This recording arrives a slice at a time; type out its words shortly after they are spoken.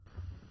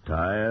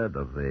Tired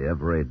of the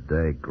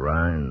everyday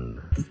grind?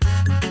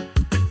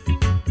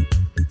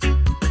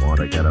 Want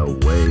to get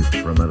away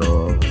from it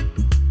all?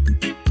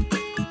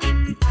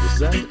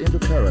 Descent into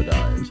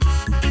paradise.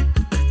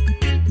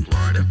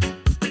 Florida.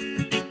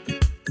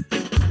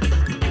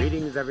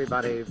 Greetings,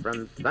 everybody,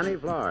 from sunny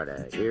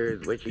Florida.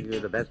 Here's wishing you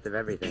the best of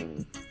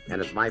everything.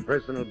 And it's my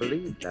personal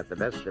belief that the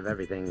best of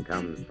everything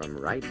comes from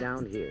right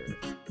down here.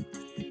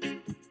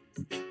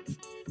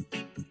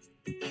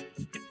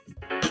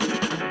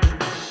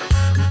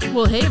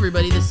 Well, hey,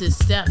 everybody, this is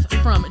Steph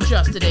from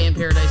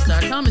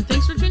JustADayInParadise.com, and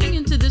thanks for tuning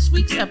into this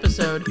week's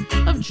episode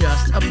of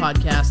Just a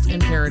Podcast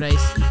in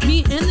Paradise.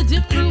 Me and the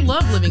Dip crew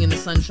love living in the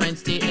Sunshine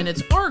State, and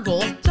it's our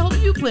goal to help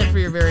you plan for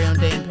your very own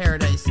day in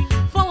paradise.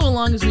 Follow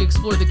along as we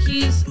explore the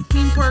Keys,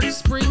 theme parks,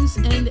 springs,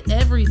 and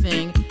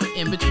everything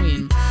in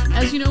between.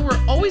 As you know,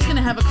 we're always going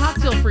to have a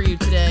cocktail for you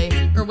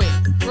today. Or wait,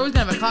 we're always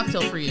going to have a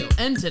cocktail for you.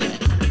 And today,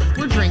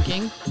 we're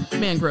drinking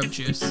mangrove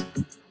juice.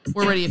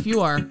 We're ready if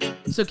you are,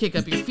 so kick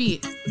up your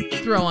feet,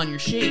 throw on your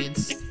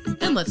shades,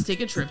 and let's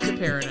take a trip to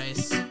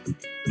paradise.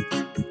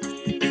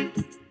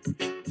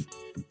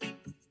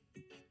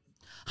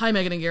 Hi,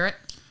 Megan and Garrett.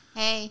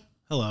 Hey.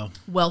 Hello.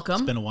 Welcome.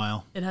 It's been a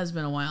while. It has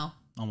been a while.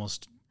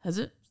 Almost Has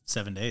it?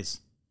 7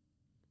 days.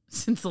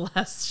 Since the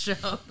last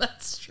show.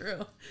 That's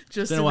true. Just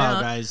It's been a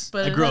while, guys.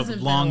 But I it grew up hasn't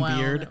been long a while.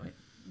 beard.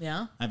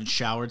 Yeah? I haven't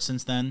showered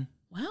since then.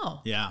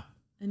 Wow. Yeah.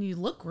 And you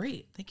look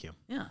great. Thank you.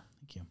 Yeah.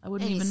 Thank you. I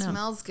wouldn't And he even know.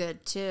 smells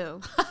good,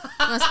 too.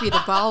 Must be the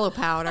balo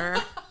powder.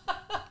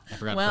 I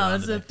forgot Wow, to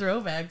that's put it a on today.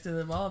 throwback to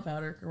the ball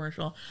powder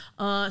commercial.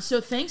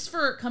 So thanks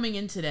for coming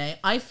in today.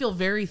 I feel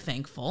very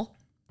thankful.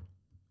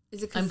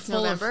 Is it I'm because it's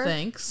full November? of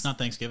thanks. It's not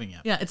Thanksgiving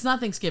yet. Yeah, it's not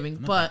Thanksgiving,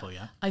 I'm not but thankful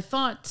yet. I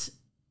thought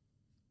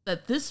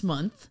that this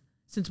month,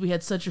 since we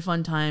had such a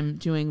fun time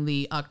doing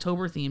the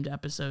October-themed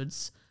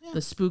episodes,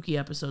 the spooky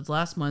episodes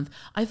last month,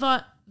 I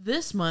thought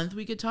this month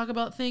we could talk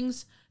about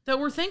things that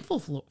we're thankful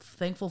for.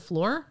 Thankful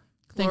Florida?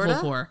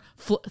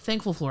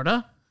 Thankful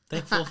Florida.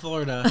 Thankful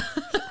Florida.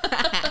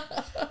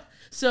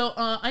 So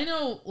I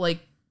know, like,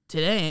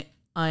 today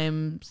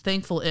I'm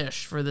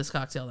thankful-ish for this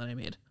cocktail that I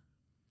made.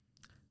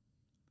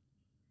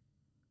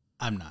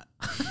 I'm not.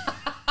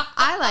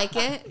 I like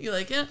it. You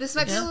like it? This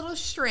might be Yeah? a little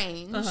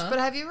strange, Uh-huh. but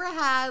have you ever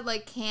had,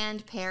 like,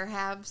 canned pear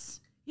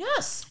halves?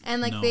 Yes.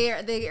 And, like, No.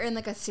 they're in,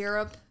 like, a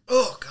syrup?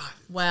 Oh, God.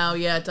 Wow,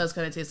 yeah, it does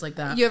kind of taste like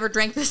that. You ever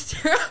drank the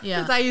syrup?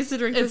 Yeah. Because I used to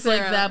drink the It's syrup.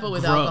 like that, but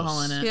with Gross.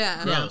 alcohol in it.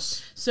 Yeah.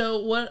 Gross. So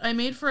what I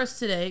made for us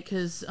today,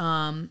 because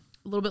a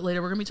little bit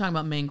later we're going to be talking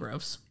about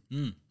mangroves.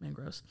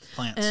 Mangroves.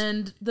 Plants.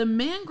 And the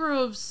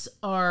mangroves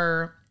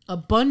are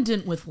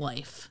abundant with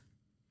life.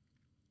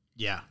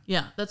 Yeah.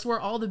 Yeah, that's where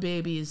all the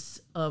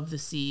babies of the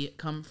sea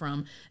come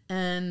from.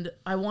 And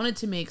I wanted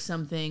to make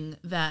something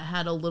that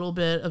had a little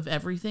bit of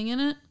everything in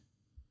it.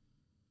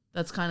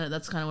 That's kind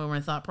of where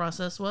my thought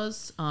process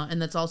was. And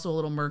that's also a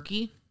little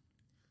murky.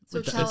 So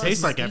It tell tastes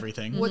us like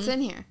everything. what's in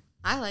here.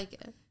 I like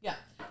it.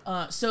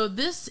 Yeah. So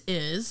this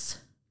is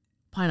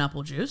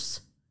pineapple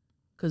juice,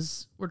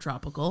 because we're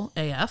tropical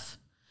AF.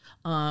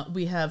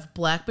 We have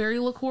blackberry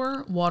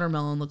liqueur,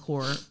 watermelon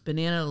liqueur,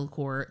 banana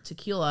liqueur,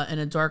 tequila, and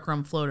a dark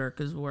rum floater,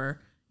 because we're,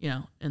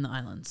 in the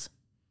islands.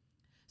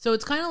 So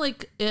it's kind of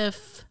like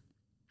if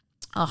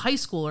a high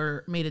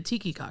schooler made a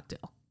tiki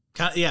cocktail.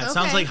 Yeah, it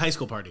sounds Okay. like high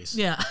school parties.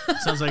 Yeah.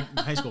 Sounds like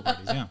high school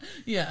parties, yeah.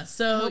 Yeah. I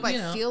So, hope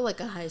I feel like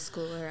a high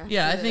schooler after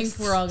yeah, I this. think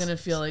we're all going to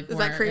feel like Is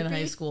we're that creepy? in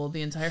high school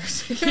the entire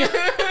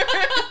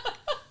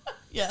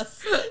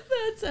Yes,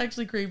 that's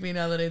actually creepy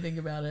now that I think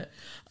about it.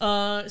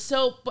 But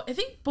I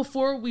think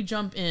before we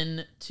jump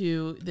in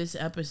to this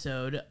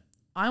episode,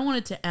 I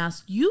wanted to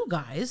ask you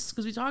guys,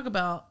 because we talk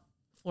about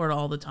Florida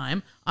all the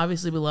time.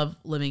 Obviously, we love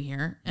living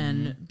here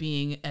and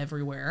being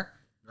everywhere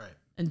Right.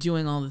 and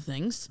doing all the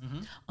things.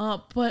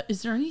 But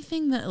is there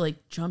anything that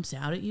like jumps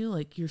out at you,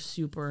 like you're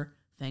super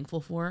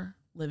thankful for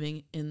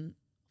living in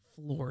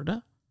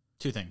Florida?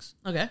 Two things.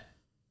 Okay.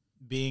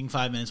 Being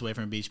 5 minutes away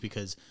from a beach,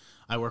 because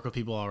I work with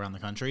people all around the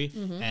country,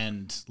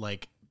 and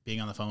like being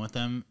on the phone with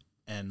them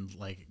and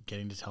like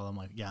getting to tell them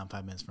like, yeah, I'm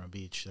 5 minutes from a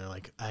beach. They're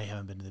like, I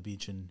haven't been to the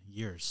beach in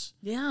years.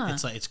 Yeah.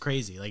 It's like, it's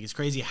crazy. Like, it's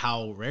crazy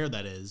how rare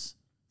that is.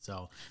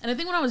 So And I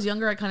think when I was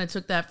younger, I kind of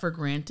took that for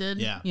granted.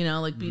 Yeah.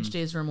 Like beach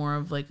days were more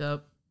of like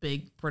a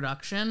big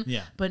production.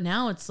 Yeah. But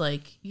now it's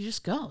like you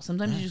just go.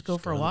 Sometimes Yeah, you just go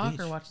just for go a to the walk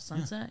beach. or watch the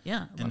sunset. Yeah. I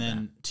love and then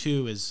that.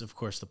 two is of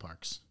course the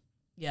parks.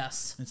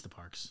 Yes. It's the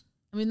parks.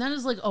 I mean, that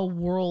is like a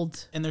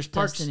world. And there's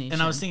parks, destination.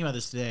 and I was thinking about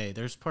this today.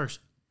 There's parks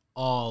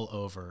all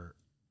over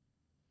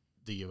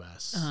the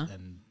U.S.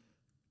 and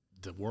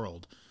the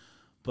world,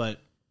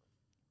 but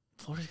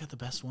Florida's got the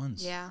best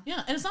ones. Yeah.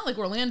 Yeah. And it's not like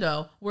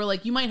Orlando where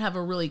like you might have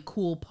a really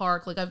cool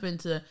park. Like I've been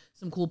to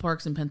some cool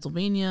parks in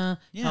Pennsylvania,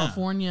 Yeah.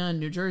 California, and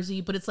New Jersey,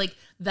 but it's like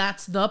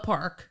that's the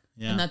park.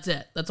 Yeah. And that's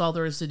it. That's all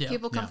there is to do.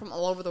 People come Yeah. from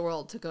all over the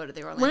world to go to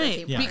the Orlando Right,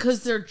 theme Yeah. parks.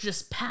 because they're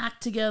just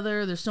packed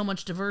together. There's so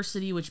much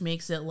diversity, which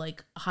makes it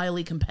like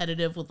highly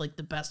competitive with like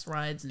the best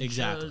rides and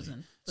Exactly. shows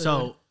and food.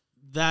 So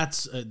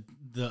that's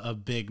a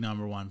big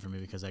number one for me,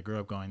 because I grew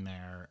up going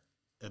there.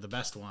 They're the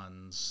best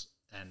ones,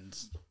 and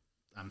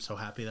I'm so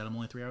happy that I'm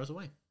only 3 hours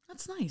away.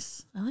 That's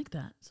nice. I like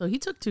that. So he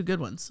took 2 good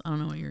ones. I don't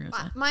know what you're going to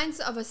say. Mine's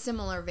of a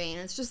similar vein.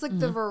 It's just like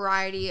the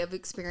variety of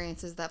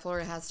experiences that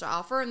Florida has to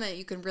offer and that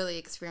you can really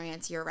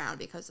experience year round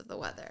because of the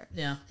weather.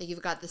 Yeah. Like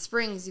you've got the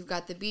springs, you've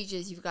got the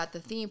beaches, you've got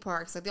the theme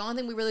parks. Like the only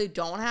thing we really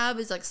don't have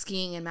is like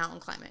skiing and mountain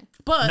climbing.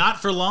 But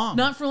Not for long.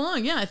 not for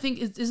long. Yeah, I think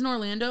isn't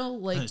Orlando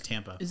like No, it's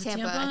Tampa. Is it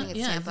Tampa, Tampa? I think it's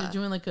yeah, Tampa. they're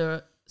doing like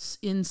a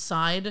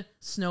inside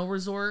snow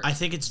resort. I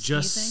think it's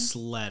just thing?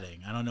 sledding.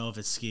 I don't know if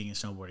it's skiing and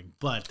snowboarding,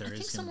 but there I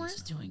think is somewhere going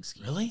is to be doing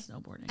skiing Really?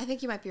 and snowboarding. I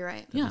think you might be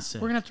right. Yeah, be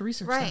sick. we're gonna have to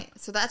research Right.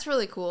 So that's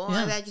really cool.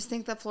 Yeah. I just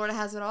think that Florida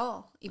has it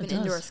all. Even It does.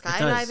 indoor It It does.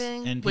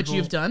 skydiving. And that. Which people-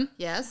 you've done.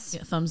 Yes.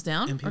 Yeah, thumbs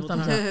down And or people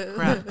thumbs talk up.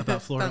 crap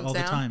about Florida Thumbs all the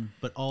down. time,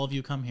 but all of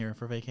you come here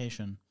for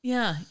vacation.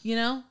 Yeah, you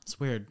know. It's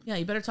weird. Yeah,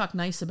 you better talk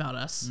nice about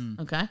us.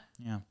 Okay.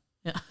 Yeah.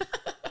 Yeah.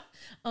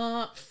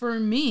 For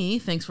me,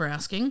 thanks for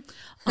asking.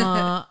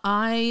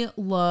 I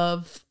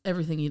love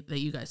everything that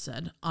you guys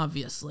said,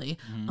 obviously.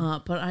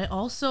 But I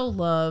also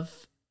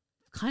love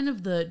kind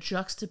of the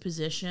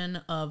juxtaposition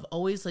of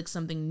always like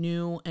something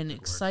new and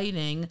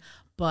exciting,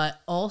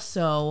 but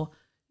also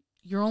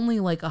you're only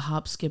like a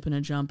hop, skip, and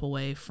a jump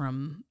away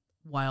from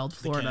wild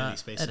Florida Kennedy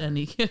Space at Center.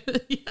 any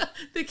yeah,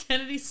 the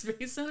Kennedy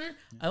Space Center.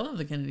 I love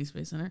the Kennedy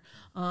Space Center.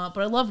 But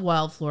I love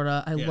wild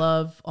Florida. I Yeah.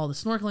 love all the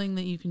snorkeling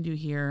that you can do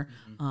here.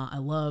 I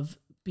love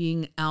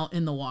being out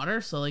in the water.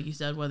 So like you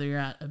said, whether you're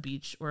at a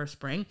beach or a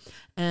spring.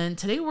 And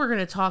today we're going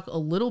to talk a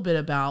little bit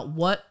about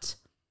what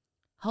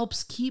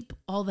helps keep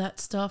all that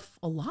stuff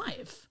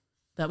alive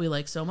that we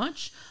like so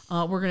much.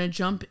 We're going to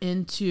jump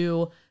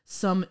into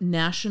some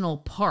national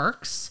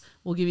parks.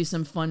 We'll give you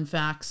some fun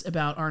facts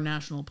about our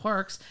national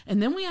parks.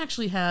 And then we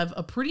actually have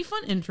a pretty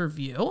fun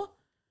interview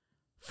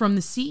from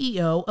the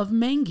CEO of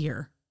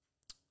Mangear.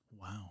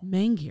 Wow.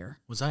 Mangear.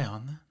 Was I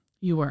on that?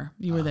 You were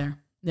there.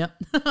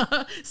 Yep.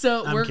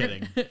 So I'm we're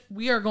kidding.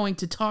 We are going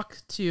to talk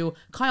to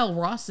Kyle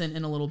Rawson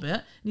in a little bit,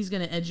 and he's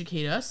going to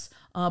educate us.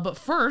 But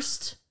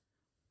first,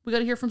 we got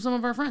to hear from some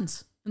of our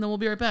friends, and then we'll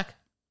be right back.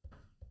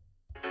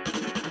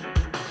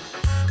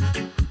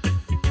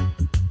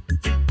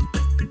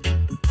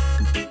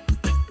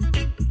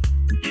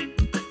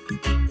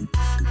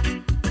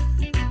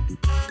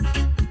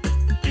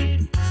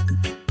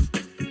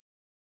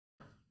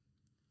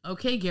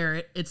 Okay,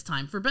 Garrett, it's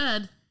time for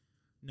bed.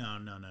 No.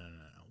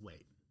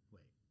 Wait.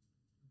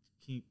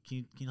 Can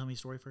you tell me a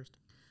story first?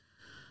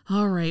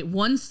 All right,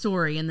 one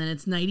story, and then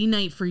it's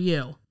nighty-night for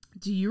you.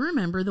 Do you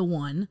remember the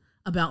one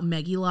about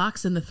Meggie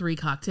Locks and the 3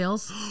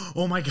 cocktails?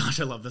 Oh my gosh,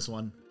 I love this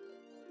one.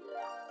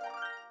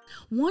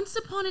 Once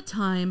upon a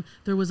time,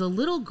 there was a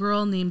little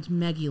girl named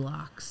Meggie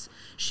Locks.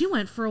 She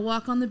went for a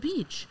walk on the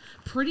beach.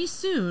 Pretty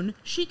soon,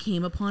 she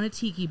came upon a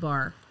tiki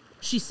bar.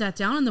 She sat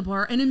down in the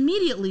bar, and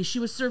immediately she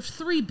was served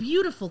 3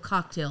 beautiful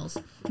cocktails.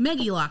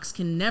 Meggie Locks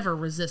can never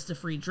resist a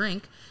free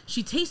drink.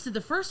 She tasted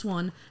the first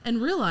one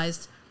and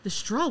realized the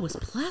straw was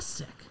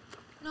plastic.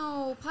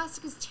 No,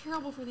 plastic is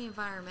terrible for the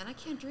environment. I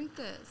can't drink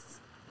this.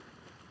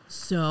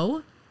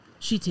 So,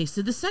 she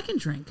tasted the second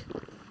drink.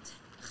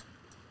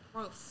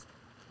 Gross.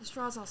 The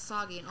straw's all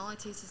soggy and all I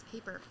taste is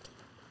paper.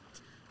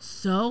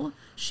 So,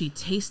 she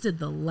tasted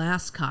the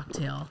last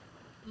cocktail.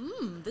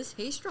 This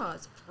hay straw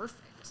is perfect.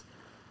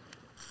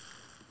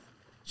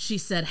 She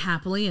said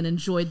happily and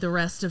enjoyed the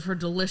rest of her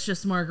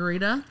delicious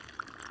margarita.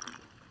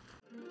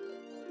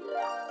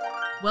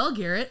 Well,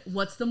 Garrett,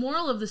 what's the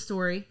moral of the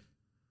story?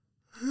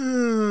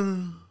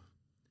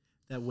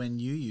 That when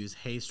you use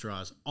hay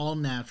straws, all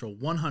natural,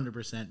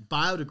 100%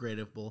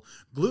 biodegradable,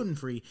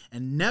 gluten-free,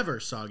 and never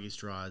soggy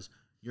straws,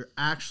 you're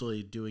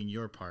actually doing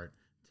your part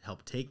to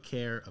help take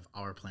care of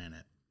our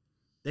planet.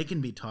 They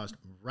can be tossed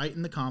right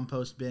in the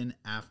compost bin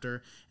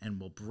after and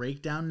will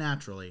break down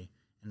naturally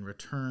and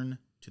return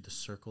to the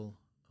circle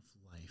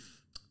of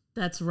life.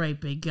 That's right,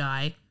 big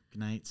guy. Good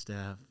night,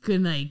 Steph.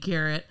 Good night,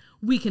 Garrett.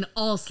 We can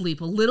all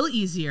sleep a little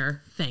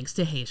easier thanks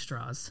to hay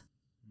straws.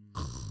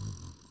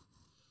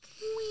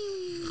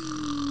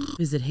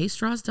 Visit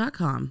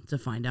haystraws.com to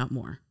find out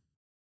more.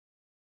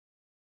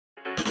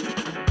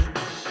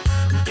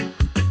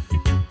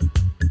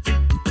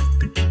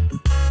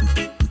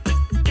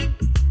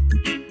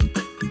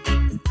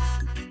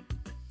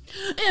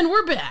 And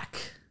we're back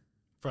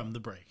From the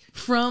break.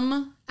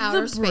 from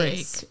Outer the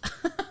break. space.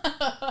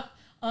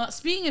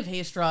 Speaking of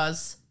hay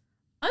straws,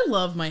 I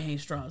love my hay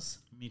straws.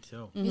 Me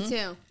too. Me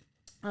too.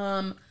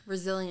 Um,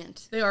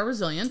 Resilient. they are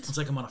resilient. It's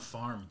like I'm on a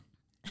farm.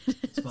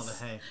 Smell the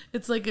hay.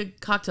 It's like a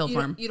cocktail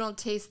farm. You don't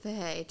taste the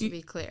hay, to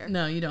be clear.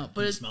 No, you don't.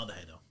 But You it's, smell the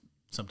hay though.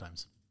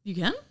 Sometimes. you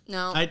can.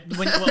 No.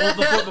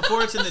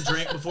 Before it's in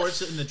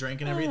the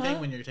drink, and everything,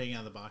 when you're taking out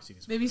of the box, you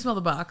can smell. Maybe you smell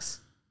the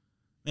box.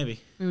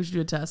 Maybe. Maybe we should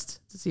do a test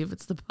to see if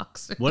it's the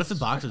box. What if the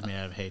box was made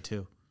out of hay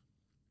too?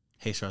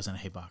 Hay straws in a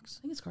hay box.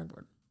 I think it's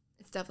cardboard.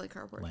 It's definitely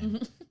cardboard. Lame.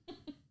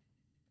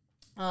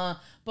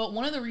 But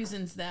one of the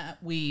reasons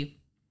that we,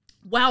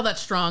 wow,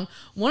 that's strong.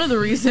 One of the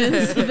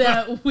reasons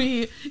that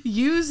we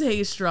use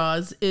hay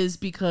straws is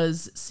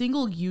because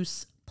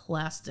single-use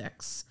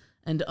plastics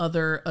and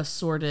other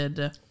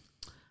assorted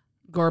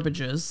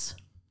garbages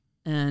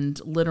and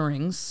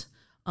litterings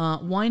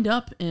wind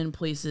up in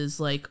places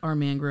like our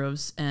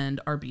mangroves and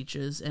our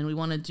beaches. And we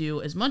want to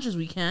do as much as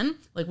we can,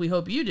 like we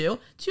hope you do,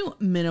 to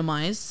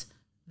minimize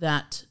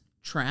that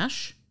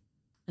trash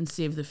and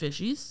save the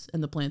fishies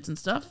and the plants and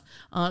stuff.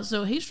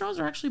 So hay straws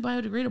are actually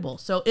biodegradable.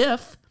 So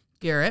if,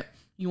 Garrett,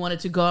 you wanted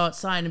to go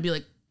outside and be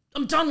like,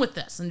 I'm done with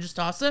this, and just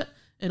toss it,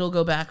 it'll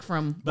go back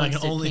from. But I can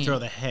whence it only came. throw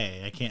the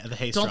hay. I can't the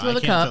hay Don't straw. throw the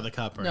I can't cup. throw the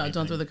cup or No, anything.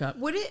 don't throw the cup.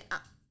 Would it?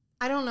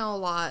 I don't know a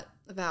lot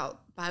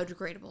about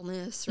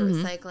biodegradableness or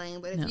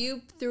recycling, but if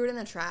you threw it in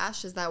the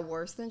trash, is that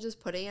worse than just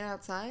putting it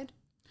outside?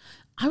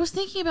 I was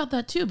thinking about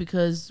that too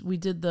because we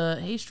did the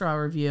hay straw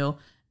review,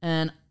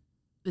 and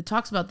it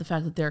talks about the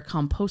fact that they're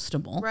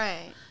compostable.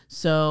 Right.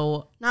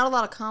 So Not a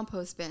lot of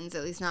compost bins,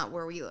 at least not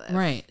where we live.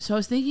 right. So I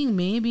was thinking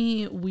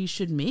maybe we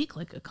should make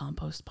like a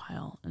compost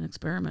pile, an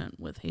experiment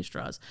with hay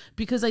straws,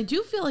 because I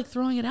do feel like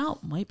throwing it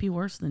out might be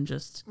worse than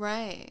just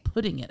Right.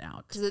 putting it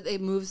out. Because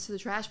it moves to the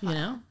trash pile. You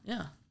know?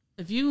 Yeah.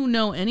 If you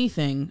know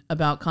anything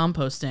about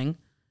composting,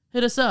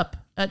 hit us up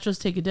at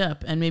Just Take a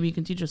Dip, and maybe you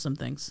can teach us some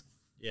things.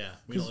 Yeah,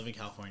 we don't live in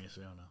California,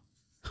 so we don't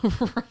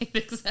know. Right,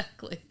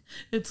 exactly.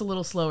 It's a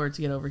little slower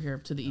to get over here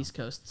to the East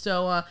Coast.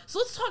 So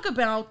let's talk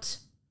about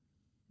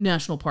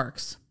national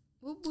parks.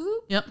 Whoop,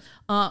 whoop. Yep.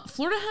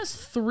 Florida has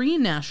 3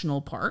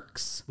 national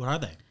parks. What are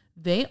they?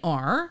 They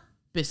are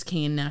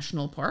Biscayne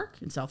National Park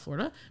in South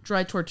Florida,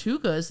 Dry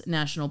Tortugas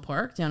National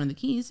Park down in the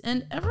Keys,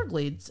 and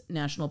Everglades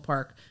National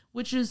Park,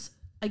 which is,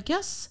 I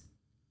guess,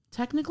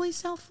 technically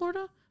South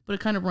Florida, but it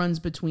kind of runs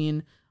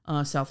between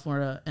South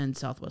Florida and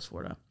Southwest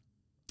Florida.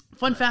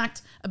 Fun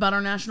fact about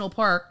our national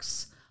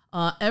parks,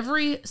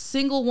 every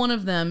single one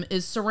of them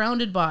is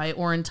surrounded by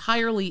or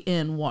entirely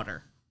in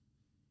water.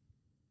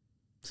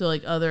 So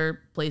like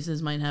other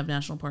places might have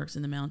national parks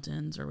in the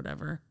mountains or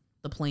whatever,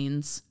 the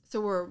plains.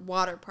 So we're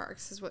water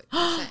parks, is what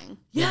you're saying.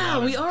 Yeah,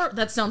 water we are.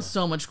 That sounds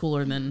so much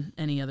cooler than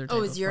any other type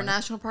Oh, is of your park.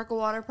 national park a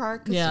water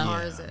park? 'Cause Yeah.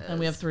 ours is. And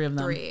we have 3 of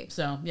them. 3.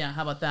 So, yeah,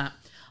 how about that?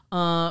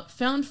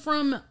 Found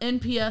from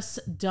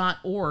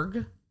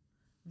NPS.org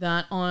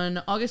that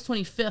on August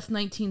 25th,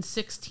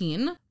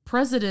 1916,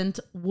 President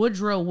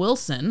Woodrow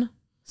Wilson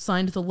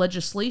signed the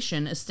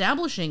legislation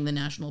establishing the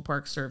National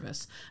Park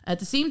Service. At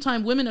the same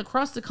time, women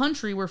across the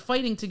country were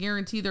fighting to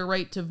guarantee their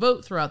right to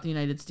vote throughout the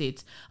United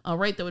States, a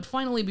right that would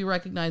finally be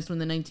recognized when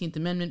the 19th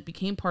Amendment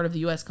became part of the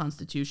U.S.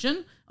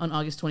 Constitution on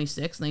August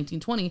 26,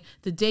 1920,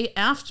 the day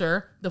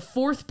after the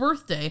 4th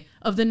birthday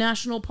of the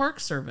National Park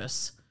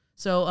Service.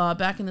 So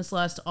back in this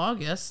last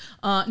August.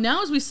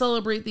 Now as we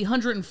celebrate the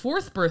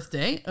 104th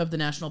birthday of the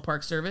National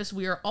Park Service,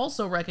 we are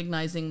also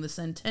recognizing the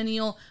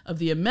centennial of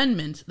the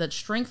amendment that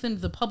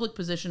strengthened the public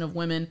position of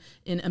women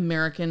in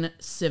American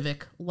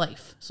civic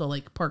life. So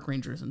like park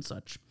rangers and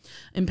such.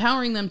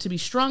 Empowering them to be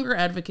stronger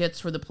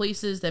advocates for the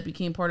places that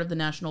became part of the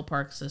national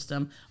park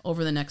system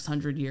over the next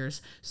 100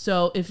 years.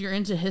 So if you're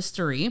into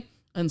history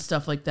and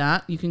stuff like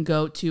that, you can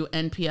go to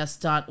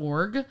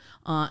nps.org,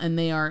 and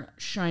they are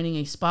shining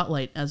a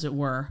spotlight, as it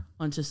were,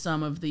 onto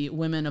some of the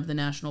women of the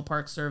National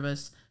Park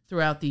Service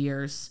throughout the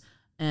years.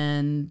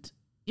 And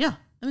yeah,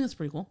 I think that's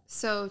pretty cool.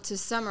 So to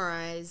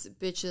summarize,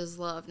 bitches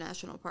love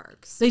national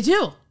parks. They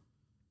do.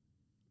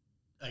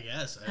 I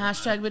guess.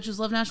 Hashtag bitches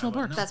love national I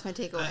parks. wouldn't know.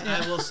 That's my takeaway.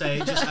 I will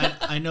say,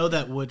 I know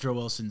that Woodrow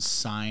Wilson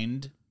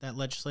signed that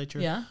legislature.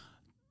 Yeah.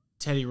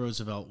 Teddy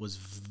Roosevelt was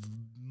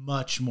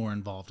much more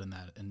involved in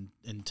that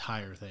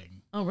entire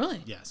thing. Oh,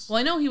 really? Yes. Well,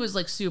 I know he was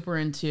like super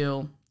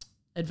into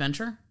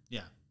adventure.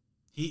 Yeah.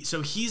 He's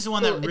the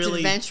one that Ooh,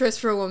 really. It's adventurous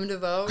for a woman to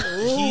vote.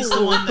 He's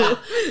the one that.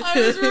 I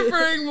was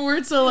referring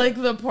more to like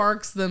the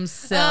parks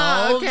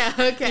themselves.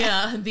 Okay.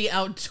 Yeah, the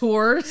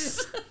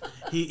outdoors.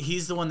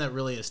 He's the one that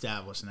really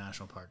established the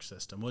national park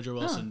system. Woodrow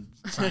Wilson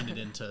signed it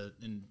into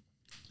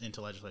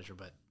legislature,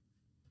 but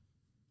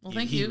Well, He-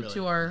 thank he you really-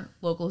 to our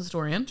local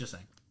historian, just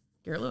saying.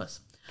 Garrett Lewis.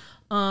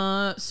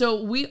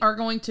 So we are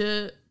going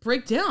to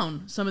break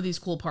down some of these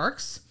cool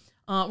parks.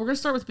 We're going to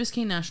start with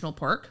Biscayne National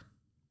Park.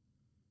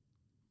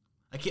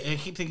 I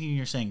keep thinking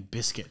you're saying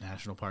Biscuit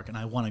National Park, and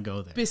I want to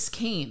go there.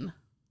 Biscayne.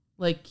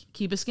 Like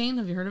Key Biscayne,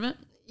 have you heard of it?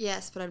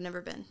 Yes, but I've never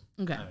been.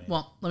 Okay,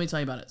 well, let me tell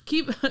you about it.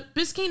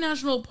 Biscayne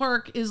National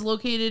Park is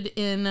located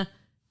in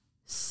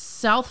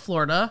South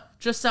Florida,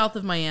 just south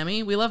of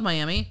Miami. We love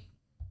Miami.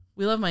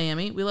 We love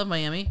Miami. We love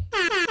Miami.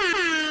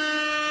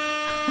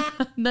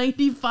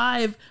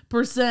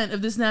 95%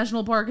 of this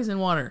national park is in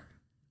water.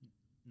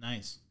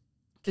 Nice.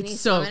 Can It's you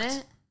swim in soaked.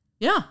 it?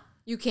 Yeah.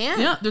 You can?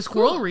 Yeah, there's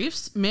coral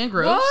reefs,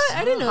 mangroves, What?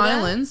 I didn't know that.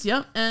 islands,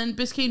 yep, and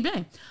Biscayne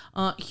Bay.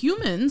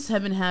 Humans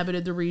have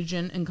inhabited the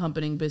region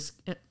encompassing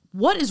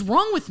What is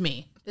wrong with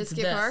me? It's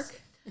Biscuit this.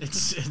 Park?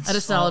 It's I had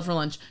a salad for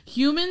lunch.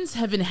 Humans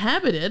have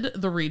inhabited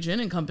the region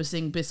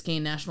encompassing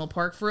Biscayne National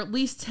Park for at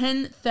least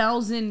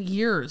 10,000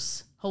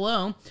 years.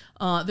 Hello.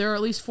 There are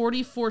at least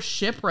 44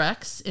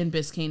 shipwrecks in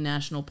Biscayne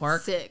National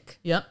Park. Sick.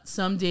 Yep,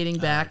 some dating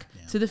back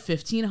to the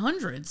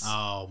 1500s.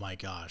 Oh my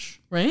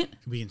gosh. Right?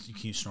 Can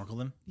you snorkel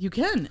them? You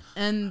can.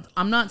 And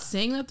I'm not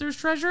saying that there's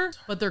treasure,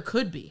 but there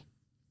could be.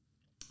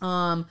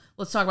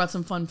 Let's talk about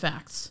some fun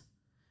facts.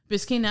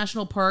 Biscayne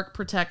National Park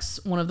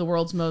protects one of the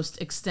world's most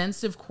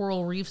extensive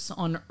coral reefs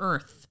on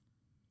Earth.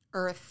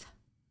 Earth.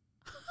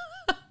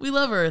 We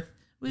love Earth.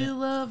 We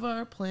love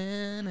our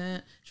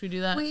planet. Should we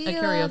do that We at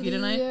love karaoke the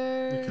tonight?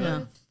 Earth.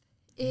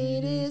 Yeah.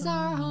 It is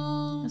our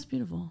home. That's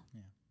beautiful.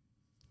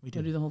 We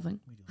Do do the whole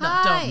thing?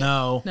 Hi.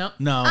 No. Nope.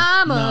 No.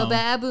 I'm no, a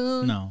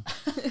baboon. No.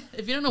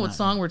 If you don't know what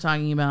song we're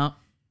talking about,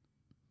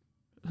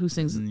 who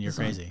sings You're the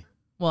song? crazy.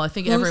 Well, I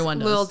think Who's everyone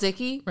does. Lil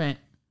Dicky. Right.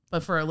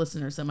 But for our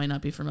listeners that might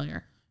not be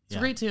familiar, it's a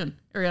Yeah. great tune.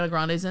 Ariana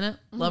Grande's in it.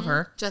 Love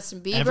her. Justin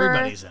Bieber.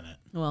 Everybody's in it.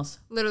 Who else?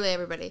 Literally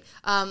everybody.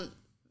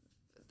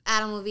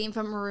 Adam Levine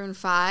from Maroon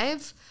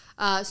 5.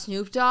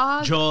 Snoop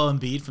Dogg. Joel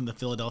Embiid from the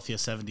Philadelphia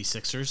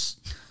 76ers.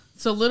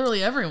 So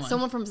literally everyone.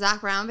 Someone from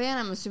Zach Brown Band.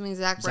 I'm assuming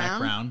Zach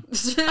Brown.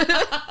 Zach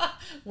Brown.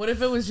 What if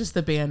it was just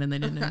the band and they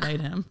didn't invite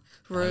him?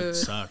 That Rude.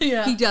 sucked.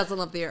 Yeah. He doesn't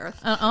love the earth.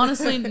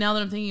 Honestly, now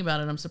that I'm thinking about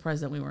it, I'm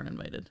surprised that we weren't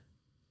invited.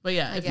 But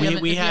yeah, if Okay. you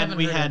haven't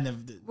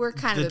heard it- We're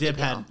kind of a big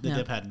deal. The Yeah.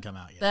 dip hadn't come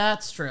out yet.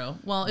 That's true.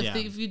 Well, if Yeah.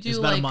 if you It do was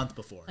about like a month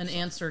before. an so.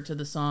 answer to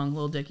the song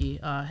Lil Dicky,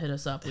 hit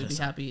us up. We'd be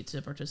happy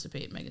to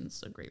participate.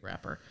 Megan's a great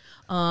rapper.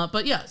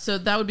 But yeah, so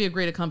that would be a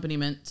great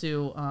accompaniment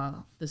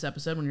to this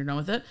episode when you're done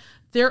with it.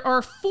 There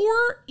are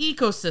 4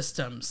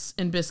 ecosystems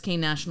in Biscayne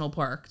National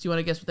Park. Do you want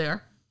to guess what they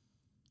are?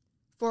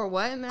 For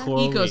what, man?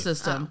 Coral reef.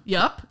 Ecosystem.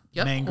 Yep. Coral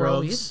reef.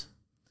 Mangroves.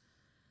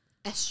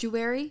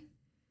 Estuary?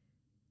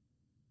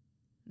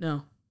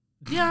 No.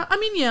 Yeah, I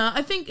mean, yeah.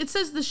 I think it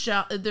says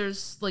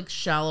there's like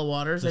shallow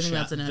waters. I think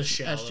that's an the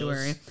shallows.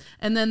 estuary,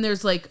 and then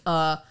there's like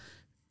a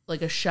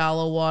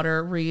shallow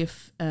water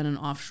reef and an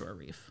offshore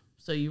reef.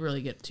 So you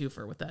really get 2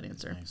 with that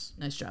answer.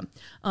 Nice job.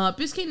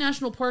 Biscayne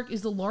National Park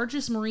is the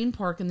largest marine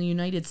park in the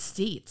United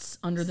States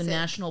under the Sick.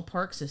 National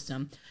Park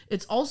System.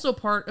 It's also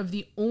part of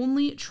the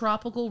only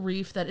tropical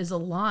reef that is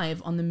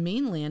alive on the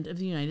mainland of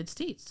the United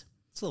States.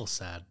 It's a little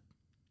sad.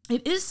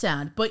 It is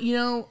sad, but you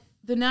know,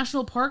 the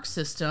National Park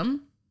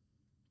System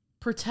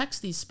protects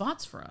these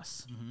spots for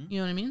us. You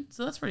know what I mean?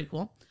 So that's pretty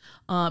cool.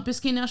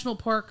 Biscayne National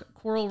Park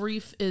coral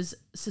reef is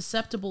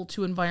susceptible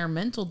to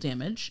environmental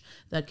damage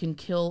that can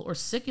kill or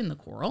sicken the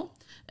coral.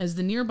 As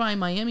the nearby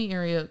Miami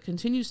area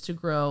continues to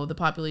grow, the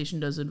population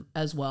does it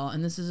as well,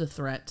 and this is a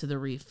threat to the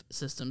reef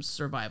system's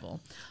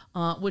survival,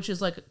 which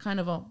is like kind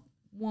of a...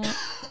 Well,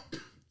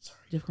 Sorry.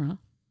 different, huh?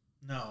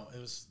 No, it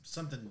was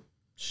something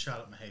shot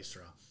up my hay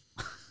straw.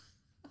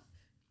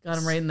 Got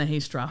him right in the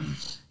hay straw.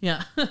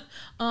 Yeah. So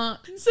I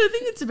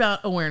think it's about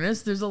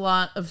awareness. There's a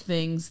lot of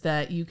things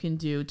that you can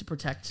do to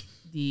protect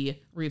the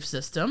reef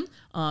system.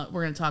 We're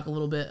going to talk a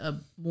little bit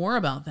more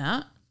about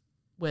that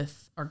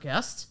with our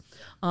guest.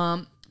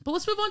 But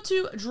let's move on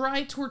to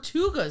Dry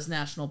Tortugas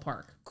National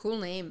Park. Cool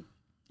name.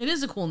 It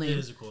is a cool name. It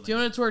is a cool Do you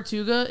know what a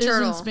tortuga is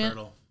Turtle. in Spanish?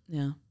 Turtle.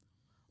 Yeah.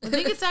 I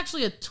think it's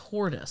actually a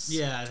tortoise.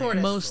 Yeah, I think Tortoise.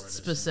 it's Most tortoise.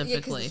 Yeah, because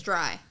specifically. it's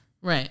dry.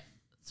 Right.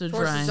 So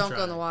Tortoises dry. don't Dry.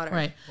 go in the water.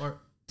 Right. Or,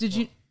 Did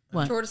you...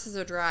 What? Tortoises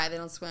are dry. They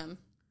don't swim.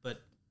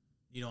 but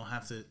you don't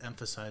have to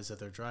emphasize that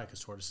they're dry because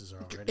tortoises are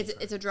already dry.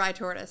 It's a dry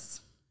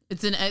tortoise.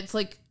 It's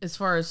like as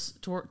far as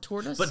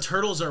tortoise. But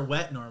turtles are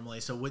wet normally,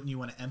 so wouldn't you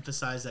want to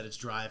emphasize that it's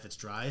dry if it's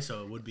dry?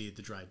 So it would be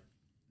the dry.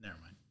 Never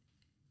mind.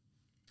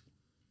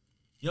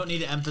 You don't need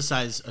to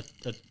emphasize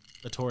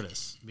a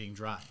tortoise being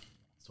dry.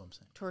 That's what I'm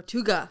saying.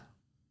 Tortuga.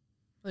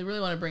 They really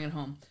want to bring it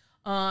home.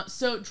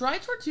 So Dry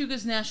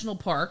Tortugas National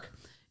Park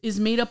is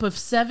made up of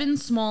 7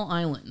 small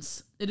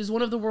islands. It is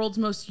one of the world's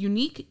most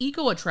unique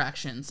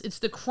eco-attractions. It's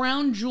the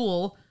crown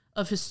jewel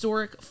of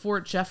historic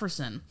Fort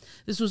Jefferson.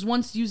 This was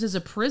once used as a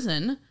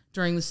prison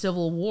during the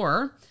Civil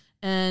War,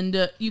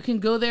 and you can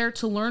go there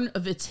to learn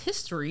of its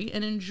history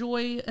and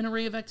enjoy an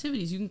array of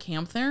activities. You can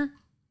camp there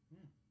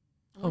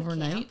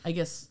overnight. camp. I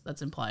guess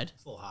that's implied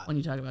It's a little hot. when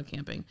you talk about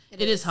camping.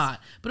 It It is is.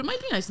 hot, but it might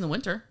be nice in the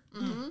winter.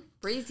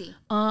 Breezy.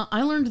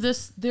 I learned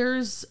this.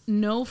 There's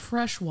no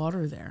fresh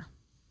water there.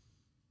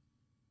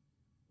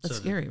 That's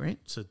So scary, right?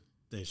 So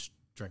they just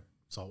drink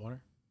salt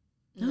water?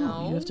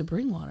 No. You have to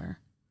bring water.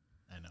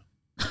 I know.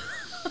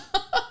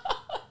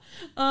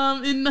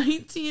 In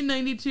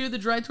 1992, the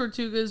Dry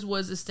Tortugas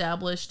was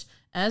established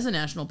as a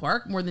national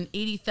park. More than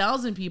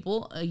 80,000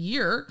 people a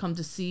year come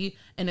to see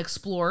and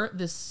explore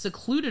this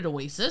secluded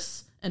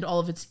oasis and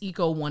all of its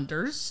eco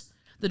wonders.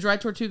 The Dry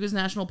Tortugas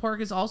National Park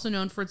is also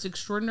known for its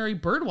extraordinary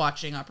bird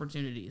watching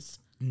opportunities.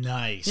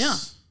 Nice. Yeah.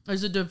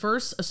 There's a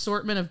diverse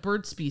assortment of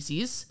bird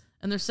species,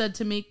 and they're said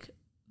to make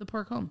the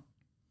park home.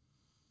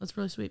 That's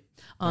really sweet.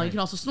 You can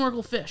also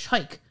snorkel, fish,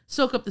 hike,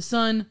 soak up the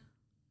sun,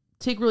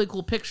 take really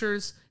cool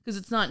pictures, because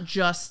it's not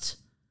just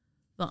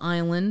the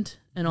island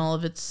and all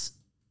of its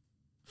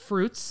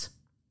fruits,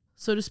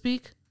 so to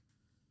speak,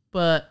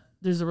 but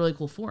there's a really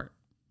cool fort.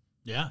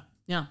 Yeah.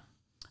 Yeah.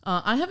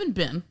 I haven't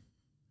been.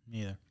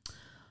 Me either.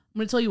 I'm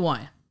going to tell you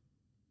why.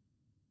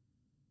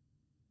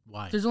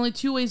 Why? There's only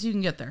 2 ways you can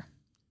get there.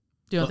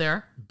 Do you know what they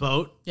are?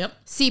 Boat. Yep.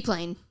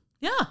 Seaplane.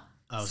 Yeah.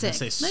 I was Sick.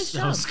 gonna say. Nice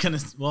I was job. gonna.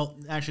 Well,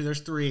 actually,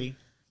 there's 3.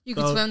 You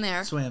can Boat, swim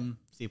there. Swim.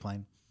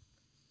 Seaplane.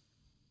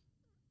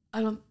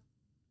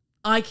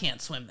 I can't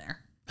swim there.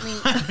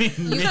 I mean,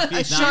 maybe a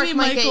not. shark Maybe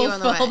might get Michael you on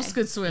the way. Phelps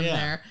could swim Yeah.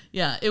 there.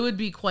 Yeah, it would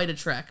be quite a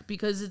trek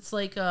because it's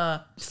like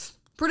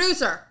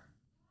Producer.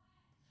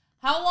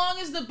 How long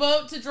is the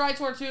boat to Dry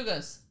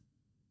Tortugas?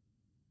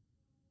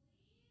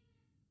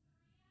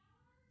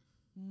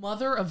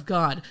 Mother of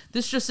God.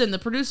 This just in, the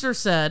producer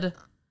said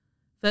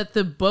that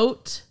the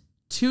boat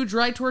to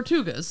Dry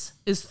Tortugas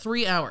is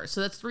 3 hours.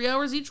 So that's 3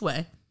 hours each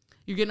way.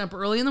 You're getting up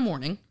early in the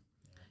morning.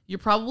 You're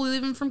probably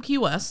leaving from Key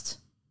West.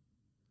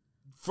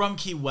 From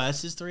Key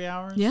West is 3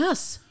 hours?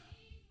 Yes.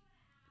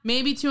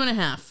 Maybe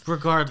 2.5.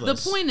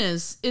 Regardless. The point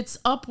is, it's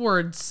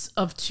upwards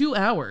of 2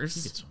 hours.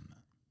 You could swim that.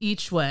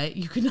 Each way.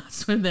 You could not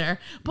swim there.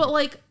 But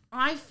like,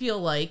 I feel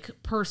like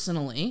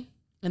personally,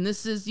 and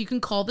this is, you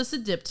can call this a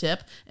dip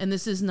tip, and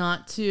this is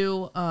not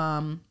to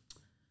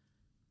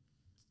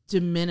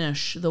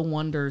diminish the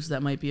wonders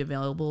that might be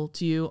available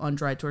to you on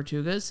Dry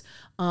Tortugas.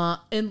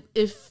 And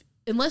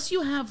unless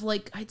you have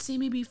like, I'd say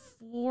maybe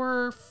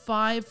 4 or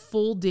 5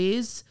 full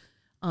days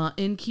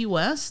in Key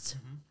West,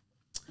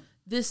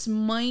 this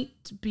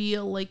might be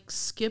a like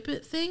skip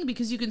it thing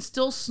because you can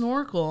still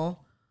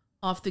snorkel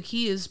off the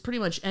Keys pretty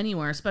much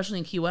anywhere, especially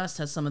in Key West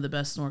has some of the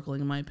best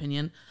snorkeling in my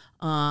opinion.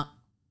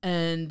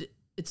 And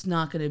it's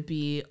not going to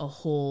be a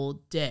whole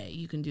day.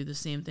 You can do the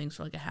same things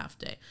for like a half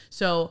day.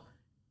 So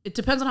it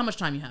depends on how much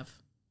time you have.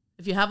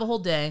 If you have a whole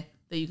day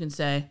that you can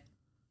say,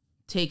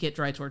 take it,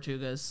 Dry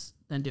Tortugas,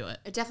 then do it.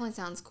 It definitely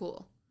sounds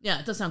cool. Yeah,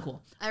 it does sound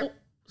cool. Go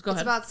It's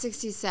ahead. about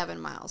 67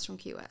 miles from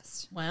Key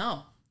West.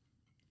 Wow.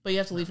 But you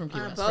have to leave from Key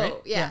On a West, boat. right?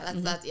 Yeah, that's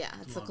the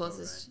Long boat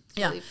closest to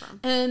Yeah. leave from.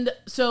 And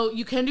so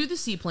you can do the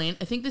seaplane.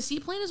 I think the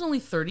seaplane is only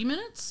 30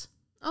 minutes.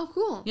 Oh,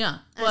 cool. Yeah.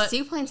 And But a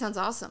seaplane sounds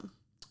awesome.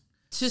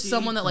 to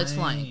someone that likes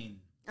flying. Seaplane.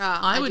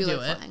 I would do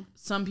like it. flying.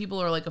 Some people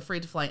are like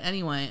afraid to fly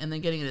anyway, and then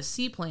getting in a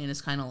seaplane is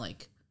kind of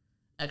like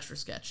extra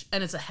sketch,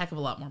 and it's a heck of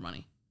a lot more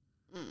money.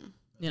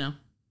 You know.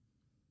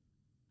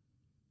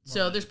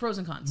 So money. there's pros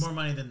and cons. More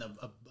money than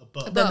a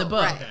boat. Than the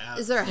boat. Right. Okay,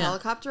 Is there a yeah.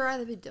 helicopter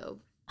ride? That'd be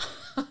dope. I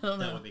don't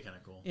That know. would be kind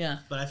of cool. Yeah.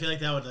 But I feel like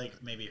that would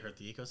like maybe hurt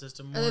the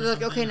ecosystem more. And they'd be or like,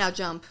 okay, something. now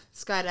jump.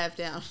 Skydive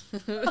down.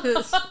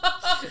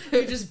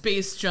 You just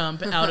base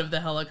jump out of the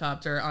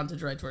helicopter onto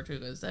Dry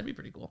Tortugas. That'd be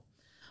pretty cool.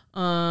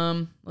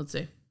 Let's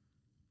see.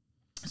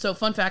 So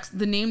fun facts,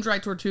 the name Dry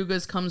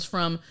Tortugas comes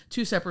from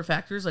 2 separate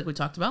factors like we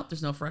talked about.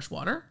 There's no fresh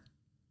water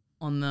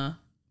on the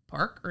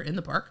park or in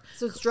the park.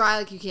 So it's dry,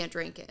 like you can't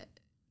drink it.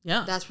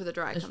 Yeah. That's where the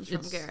dry comes from,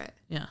 It's- Garrett.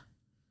 Yeah.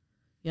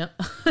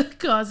 Yep.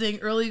 Causing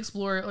early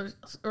explorers.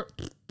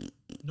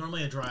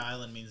 Normally, a dry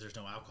island means there's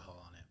no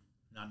alcohol on it.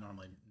 Not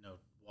normally no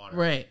water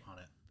Right. on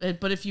it.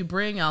 But if you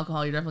bring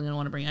alcohol, you're definitely going to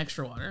want to bring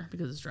extra water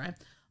because it's dry.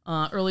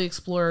 Early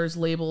explorers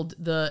labeled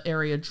the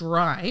area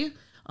dry.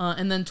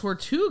 And then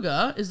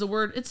Tortuga is the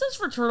word. It says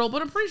for turtle,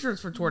 but I'm pretty sure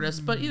it's for tortoise.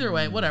 But either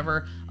way,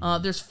 whatever.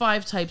 There's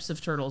 5 types of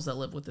turtles that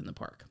live within the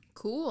park.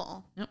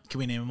 Cool. Can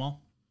we name them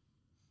all?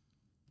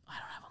 I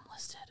don't have them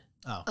listed.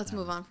 Oh, Let's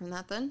move on from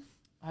that then.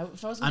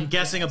 If I was I'm gonna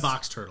guessing a guess-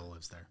 box turtle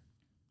lives there.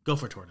 Go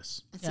for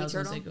tortoise. A Yeah, I was sea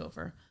going to turtle. say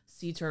gopher.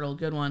 Sea turtle,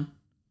 good one.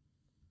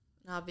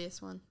 An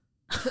obvious one.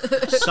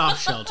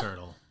 Soft shell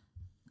turtle.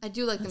 I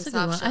do like That's a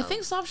them good one. soft I shells.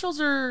 think soft shells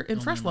are in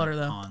Only freshwater,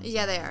 like though. ponds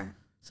Yeah, they and- are.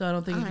 So I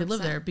don't think you could live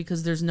 100%. there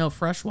because there's no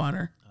fresh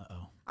water.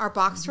 Uh-oh. Are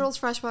box turtles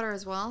freshwater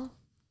as well?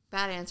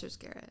 Bad answers,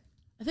 Garrett.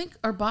 I think,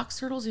 are box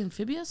turtles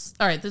amphibious?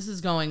 All right,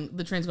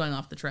 the train's going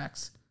off the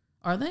tracks.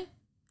 Are they?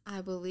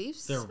 I believe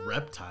so. They're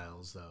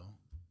reptiles, though.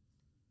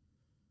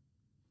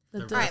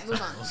 That They're All right,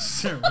 move on.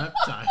 reptiles. They're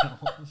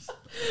reptiles.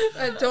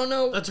 I don't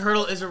know. A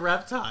turtle is a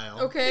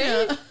reptile.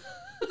 Okay. Yeah.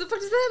 What the fuck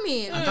does that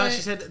mean? I thought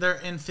she said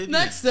they're amphibians.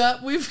 Next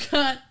up, we've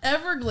got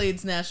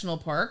Everglades National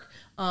Park.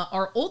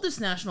 Our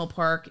oldest national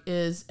park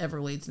is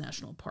Everglades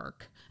National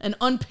Park, an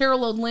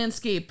unparalleled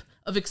landscape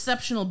of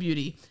exceptional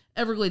beauty.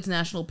 Everglades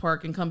National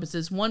Park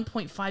encompasses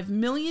 1.5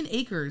 million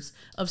acres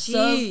of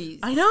Jeez.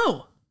 I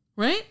know,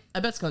 right? I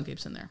bet Skunk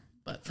Ape's in there,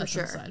 but that's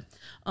sure. aside.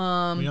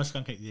 We know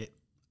Skunk Ape.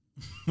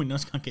 We know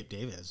Skunk Ape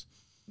Dave is.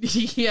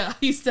 Yeah,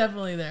 he's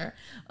definitely there.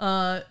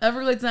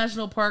 Everglades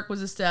National Park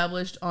was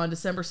established on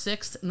December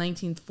 6th,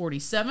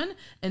 1947,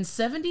 and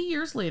 70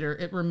 years later,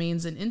 it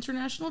remains an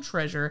international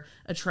treasure,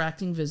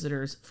 attracting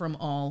visitors from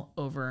all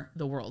over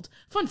the world.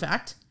 Fun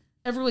fact,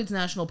 Everglades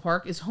National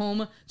Park is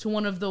home to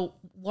one of the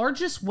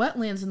largest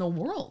wetlands in the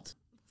world.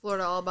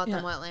 Florida, all about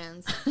them Yeah.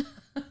 wetlands.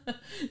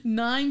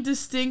 9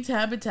 distinct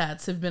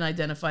habitats have been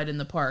identified in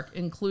the park,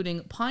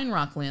 including pine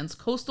rocklands,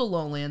 coastal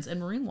lowlands, and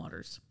marine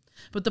waters.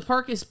 But the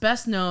park is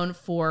best known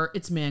for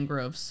its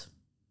mangroves.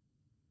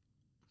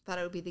 Thought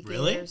it would be the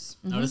Really? gators.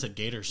 Notice it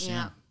gators. Yeah.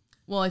 Yeah.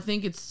 Well, I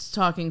think it's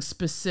talking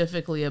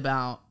specifically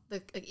about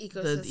The the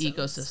ecosystems.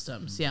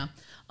 ecosystems. Yeah.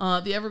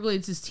 The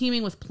Everglades is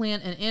teeming with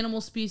plant and animal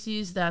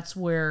species. That's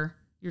where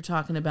you're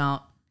talking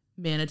about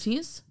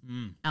manatees,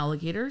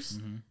 alligators,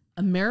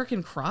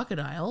 American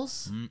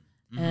crocodiles,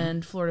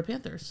 and Florida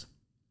panthers.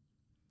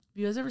 Have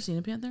you guys ever seen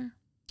a panther?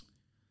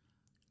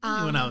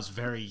 Maybe when I was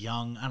very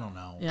young, I don't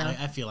know. Yeah.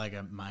 I feel like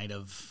I might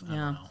have. I Yeah.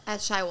 don't know. At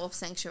Shy Wolf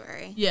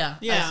Sanctuary. Yeah,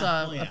 I Yeah,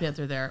 saw well, yeah. a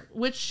panther there,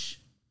 which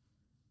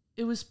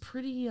it was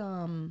pretty.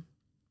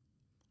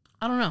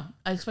 I don't know.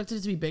 I expected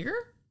it to be bigger.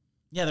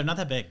 Yeah, they're not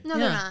that big. No, yeah.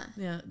 they're not.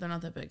 Yeah, they're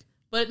not that big.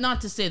 But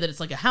not to say that it's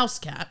like a house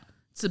cat.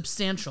 It's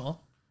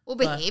substantial. Well,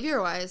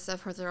 behavior-wise,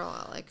 I've heard they're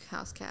all like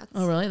house cats.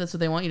 Oh, really? That's what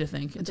they want you to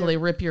think until they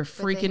rip your they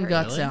freaking hurt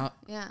guts you. out.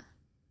 Yeah.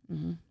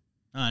 Oh,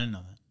 I didn't know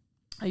that.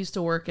 I used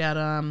to work at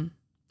a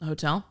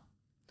hotel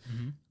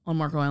on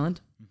Marco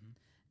Island.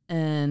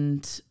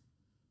 And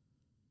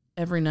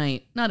every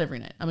night, not every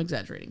night, I'm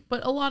exaggerating,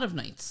 but a lot of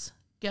nights,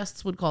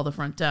 guests would call the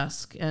front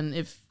desk. And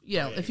if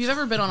you've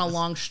ever been on a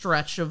long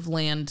stretch of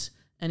land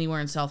anywhere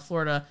in South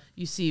Florida,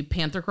 you see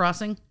panther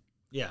crossing,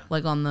 Yeah.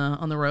 like on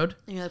the road.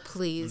 And you're like,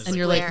 please. And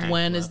you're where? like,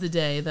 when is the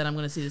day that I'm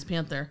going to see this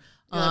panther?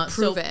 You're like,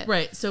 prove so, it.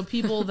 Right. So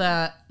people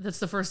that's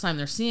the first time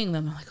they're seeing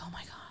them, they're like, oh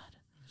my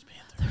God,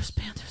 there's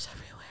panthers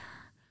everywhere.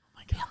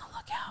 Be on the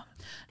lookout.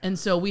 And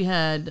so we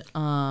had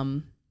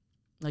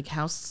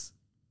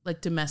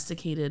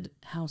domesticated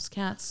house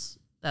cats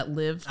that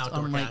lived Outdoor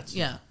on cats,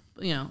 yeah,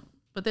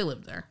 but they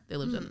lived there. They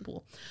lived at the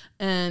pool.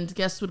 And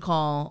guests would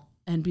call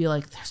and be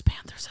like, there's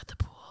panthers at the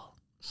pool.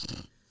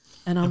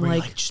 And I'm And we're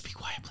like, just be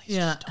quiet, please.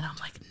 yeah. Just And I'm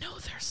like, no,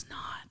 there's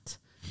not.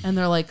 And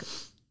they're like,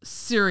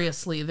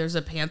 seriously, there's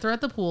a panther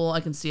at the pool.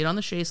 I can see it on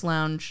the Chase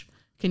Lounge.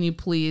 Can you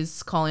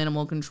please call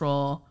animal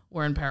control?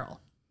 We're in peril.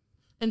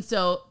 And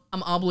so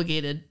I'm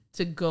obligated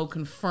to go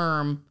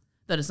confirm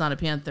that it's not a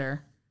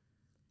panther.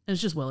 And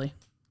it's just Willie.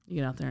 You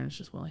get out there and it's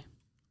just Willie.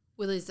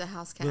 Willie's the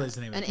house cat. Willie's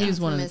the name of An the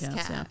He's one of the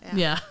infamous cats, cat.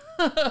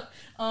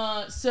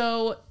 yeah.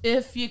 So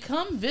if you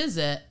come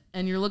visit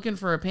and you're looking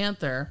for a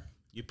panther,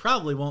 You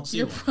probably won't see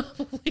you're one.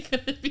 probably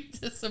going to be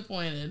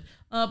disappointed.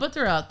 But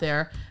they're out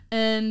there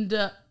and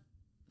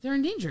they're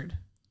endangered,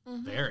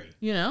 Very.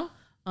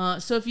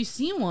 So if you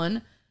see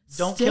one,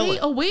 Don't stay kill it.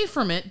 away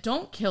from it.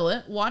 Don't kill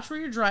it. Watch where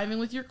you're driving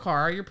with your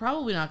car. You're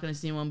probably not going to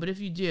see one, but if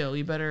you do,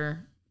 you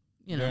better,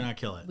 Better not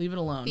kill it. leave it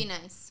alone. Be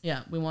nice.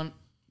 Yeah, we want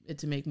it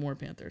to make more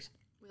panthers.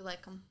 We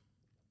like them.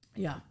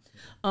 Yeah.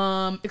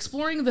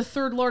 Exploring the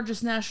third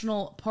largest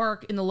national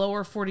park in the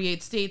lower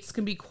 48 states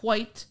can be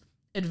quite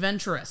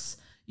adventurous.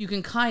 You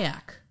can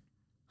kayak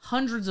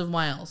hundreds of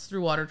miles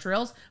through water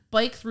trails,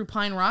 bike through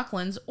pine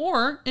rocklands,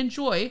 or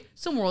enjoy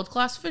some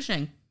world-class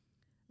fishing.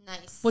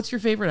 Nice. What's your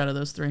favorite out of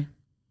those three?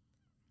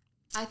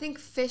 I think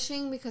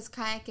fishing, because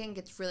kayaking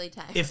gets really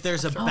tired. If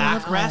there's a I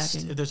love backrest,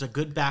 kayaking. if there's a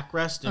good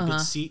backrest, a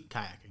good seat,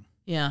 kayaking.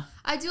 Yeah.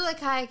 I do like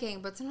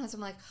kayaking, but sometimes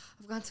I'm like,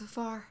 I've gone so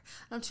far.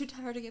 I'm too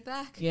tired to get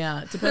back.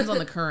 Yeah, it depends on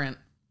the current.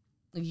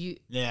 You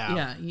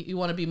Yeah.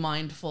 want to be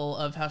mindful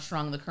of how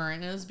strong the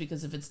current is,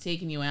 because if it's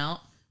taking you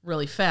out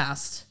really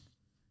fast,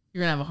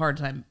 you're going to have a hard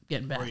time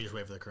getting back. Or you just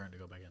wait for the current to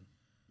go back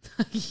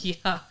in.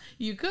 Yeah,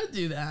 you could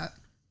do that,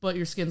 but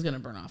your skin's going to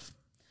burn off.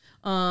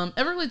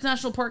 Everglades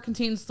National Park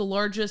contains the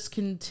largest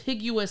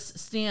contiguous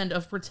stand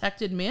of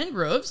protected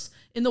mangroves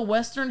in the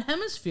Western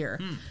Hemisphere.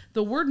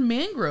 The word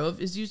mangrove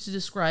is used to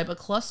describe a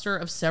cluster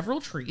of several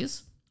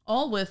trees,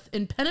 all with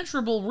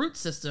impenetrable root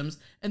systems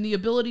and the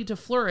ability to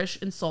flourish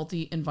in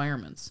salty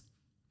environments.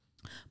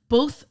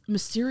 Both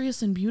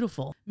mysterious and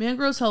beautiful,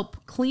 mangroves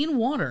help clean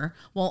water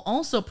while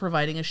also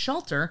providing a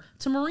shelter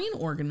to marine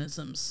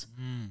organisms.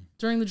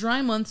 During the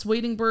dry months,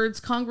 wading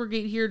birds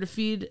congregate here to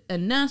feed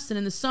and nest, and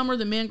in the summer,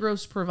 the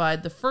mangroves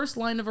provide the first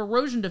line of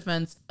erosion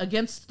defense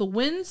against the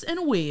winds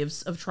and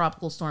waves of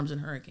tropical storms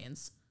and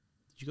hurricanes.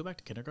 Did you go back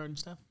to kindergarten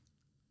stuff?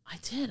 I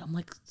did. I'm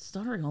like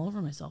stuttering all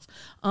over myself.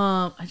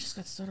 I just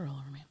got stutter all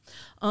over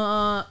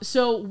me.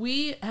 So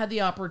we had the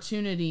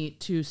opportunity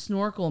to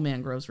snorkel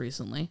mangroves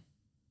recently.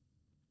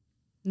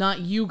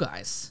 Not you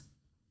guys,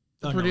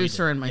 the Oh, no, we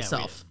producer did. and Yeah, we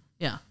myself.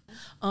 Yeah.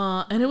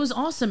 And it was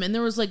awesome. And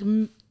there was like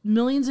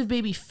millions of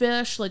baby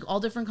fish, like all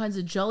different kinds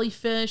of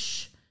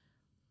jellyfish,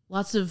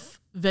 lots of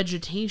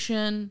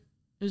vegetation.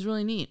 It was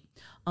really neat.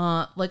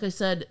 Like I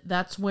said,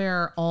 that's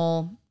where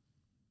all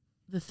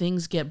the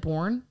things get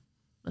born.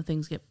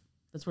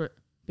 That's where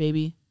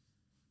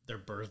They're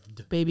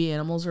birthed. baby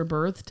animals are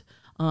birthed.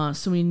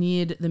 So we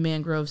need the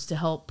mangroves to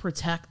help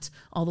protect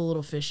all the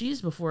little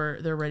fishies before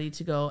they're ready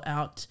to go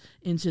out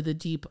into the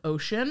deep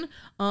ocean.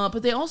 But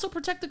they also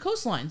protect the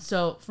coastline,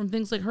 so from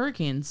things like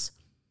hurricanes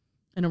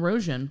and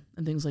erosion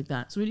and things like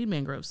that. So we need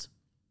mangroves.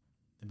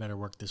 They better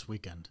work this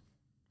weekend.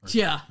 Or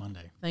Yeah.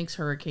 Monday. Thanks,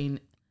 Hurricane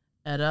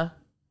Eta.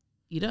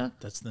 Eta?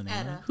 That's the name.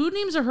 Etta. Who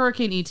names a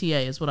hurricane ETA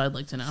is what I'd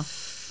like to know.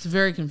 It's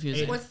very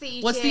confusing. What's the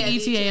ETA? What's the of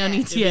ETA on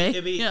ETA? ETA?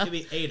 It'd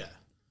be Ada.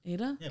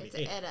 Eta? Yeah, it'd It's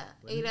be Ada.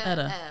 Ada.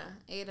 Etta.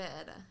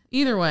 Ada.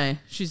 Either way,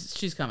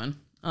 she's coming.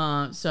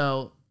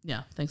 So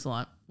yeah, thanks a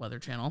lot, Weather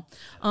Channel.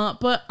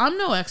 But I'm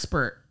no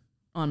expert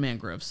on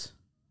mangroves.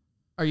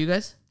 Are you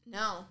guys?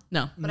 No.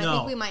 No. But I No.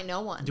 think we might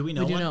know one. Do we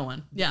know We do one? know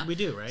one. Yeah. We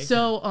do, right?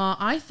 So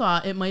I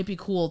thought it might be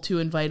cool to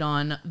invite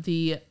on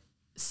the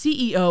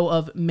CEO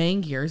of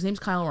Mangear. His name's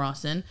Kyle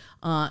Rawson.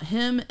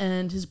 Him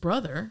and his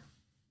brother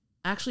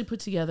actually put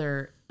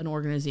together an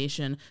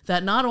organization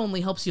that not only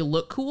helps you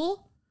look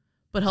cool,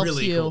 but helps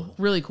Really you cool.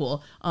 really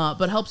cool,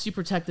 but helps you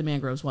protect the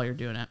mangroves while you're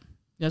doing it.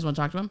 You guys want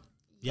to talk to him?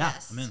 Yeah,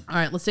 Yes. I'm in. All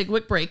right, let's take a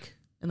quick break,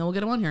 and then we'll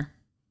get him on here.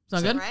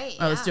 Sound good? Right, All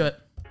right, let's do yeah.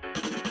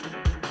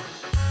 it.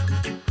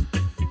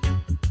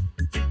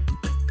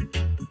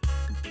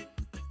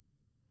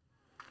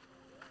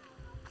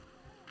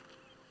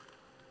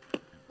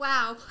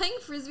 Wow, playing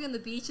frisbee on the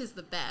beach is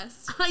the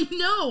best. I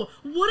know.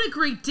 What a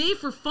great day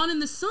for fun in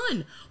the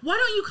sun. Why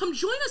don't you come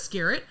join us,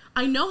 Garrett?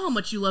 I know how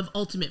much you love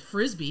ultimate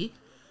frisbee.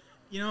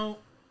 You know,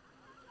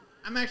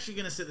 I'm actually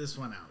going to sit this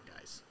one out,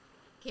 guys.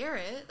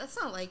 Garrett, that's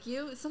not like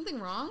you. Is something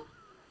wrong?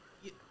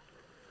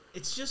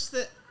 It's just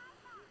that,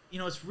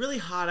 it's really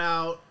hot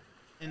out,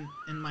 and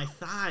my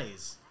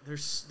thighs, they're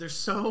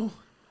so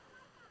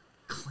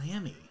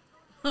clammy.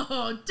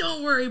 Oh,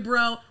 don't worry,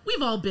 bro.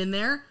 We've all been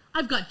there.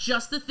 I've got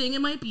just the thing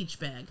in my beach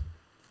bag.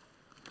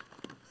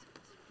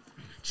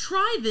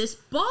 Try this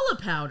Bala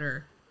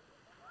powder.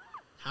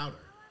 Powder?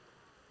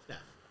 Steph,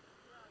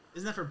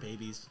 isn't that for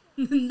babies?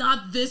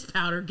 Not this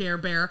powder, Gare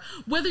Bear.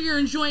 Whether you're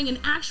enjoying an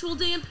actual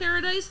day in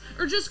paradise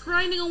or just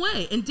grinding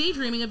away and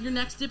daydreaming of your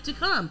next dip to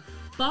come,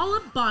 Bala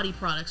body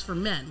products for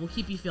men will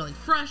keep you feeling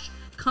fresh,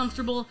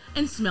 comfortable,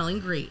 and smelling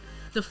great.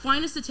 The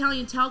finest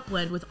Italian talc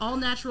blend with all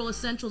natural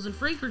essentials and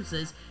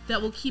fragrances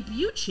that will keep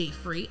you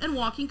chafe-free and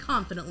walking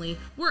confidently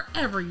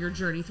wherever your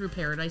journey through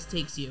paradise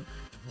takes you.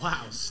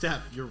 Wow,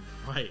 Steph, you're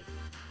right.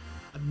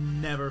 I've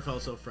never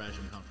felt so fresh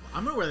and comfortable.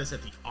 I'm going to wear this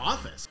at the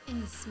office.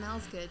 And it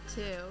smells good,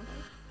 too.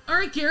 All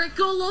right, Garrett,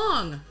 go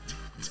long.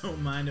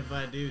 Don't mind if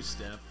I do,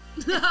 Steph.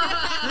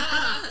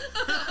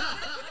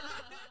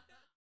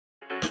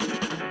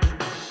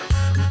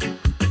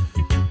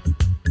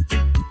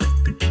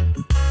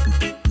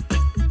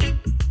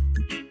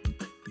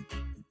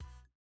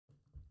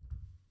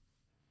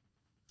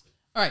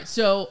 All right,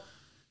 so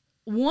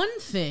one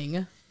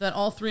thing that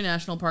all three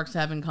national parks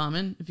have in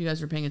common, if you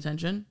guys are paying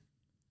attention.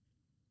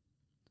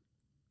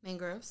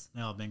 Mangroves.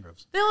 They all have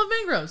mangroves. They all have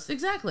mangroves,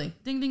 exactly.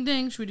 Ding, ding,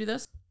 ding. Should we do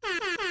this?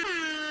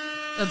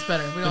 That's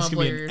better. We don't This have to could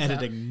blow be your an ears out.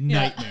 editing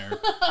nightmare.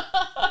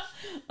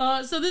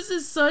 So this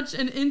is such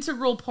an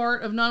integral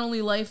part of not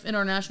only life in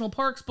our national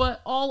parks,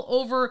 but all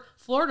over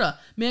Florida.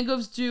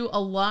 Mangroves do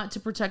a lot to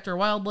protect our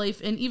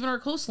wildlife and even our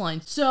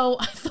coastline. So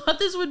I thought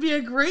this would be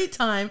a great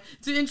time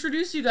to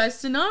introduce you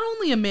guys to not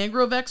only a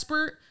mangrove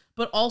expert,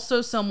 but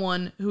also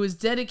someone who is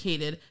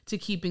dedicated to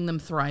keeping them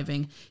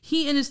thriving.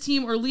 He and his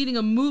team are leading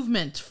a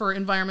movement for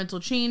environmental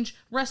change,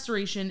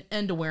 restoration,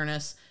 and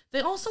awareness. They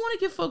also want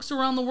to give folks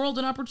around the world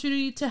an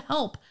opportunity to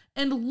help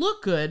and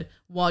look good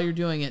while you're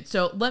doing it.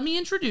 So let me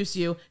introduce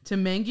you to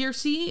Mangear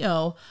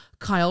CEO,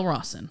 Kyle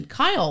Rawson.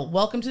 Kyle,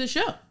 welcome to the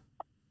show.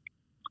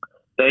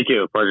 Thank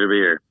you. Pleasure to be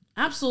here.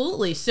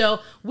 Absolutely.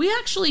 So we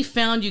actually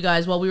found you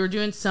guys while we were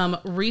doing some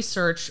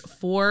research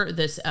for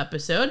this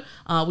episode.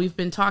 We've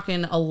been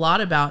talking a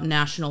lot about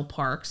national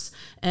parks,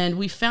 and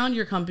we found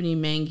your company,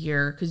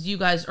 Mangear, because you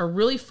guys are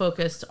really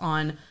focused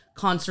on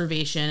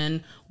conservation.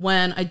 And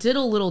when I did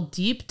a little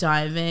deep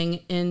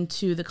diving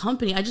into the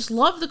company, I just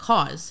love the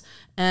cause.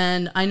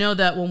 And I know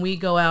that when we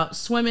go out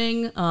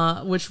swimming,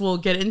 which we'll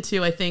get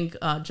into, I think,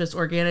 just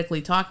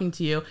organically talking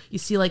to you, you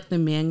see like the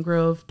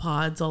mangrove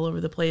pods all over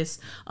the place.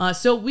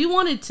 So we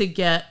wanted to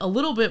get a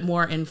little bit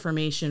more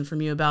information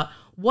from you about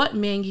what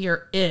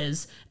Mangear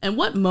is and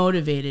what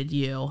motivated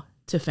you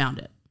to found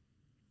it.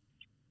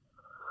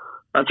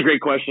 That's a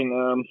great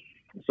question.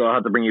 So I'll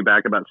have to bring you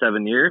back about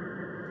 7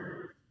 years.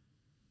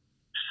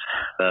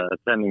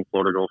 Attending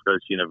Florida Gulf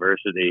Coast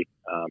University,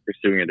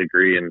 pursuing a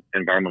degree in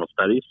environmental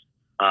studies.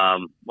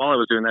 While I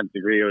was doing that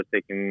degree, I was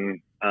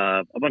taking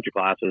a bunch of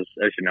classes,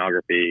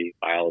 oceanography,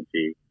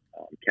 biology,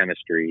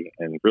 chemistry,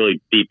 and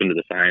really deep into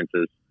the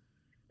sciences,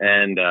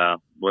 and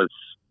was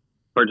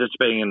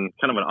participating in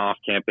kind of an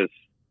off-campus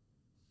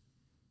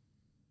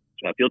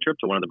field trip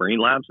to one of the marine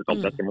labs. It's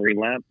called Bethel Marine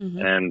Lab,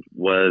 and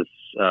was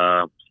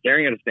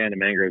staring at a stand of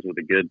mangroves with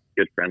a good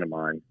friend of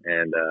mine,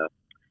 and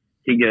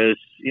he goes,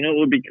 "You know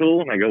what would be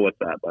cool?" And I go, "What's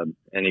that, bud?"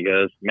 And he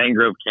goes,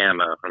 "Mangrove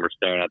camo." And we're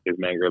staring at these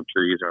mangrove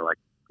trees, and we're like,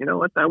 "You know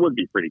what? That would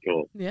be pretty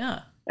cool." Yeah.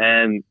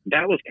 And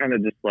that was kind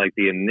of just like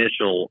the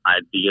initial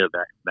idea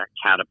that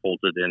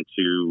catapulted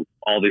into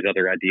all these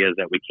other ideas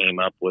that we came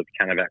up with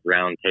kind of at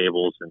round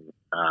tables. And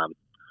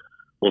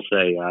we'll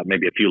say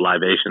maybe a few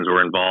libations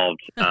were involved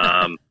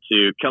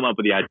to come up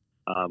with the idea.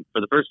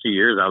 For the first 2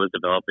 years, I was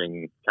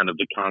developing kind of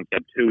the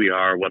concept, who we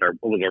are, what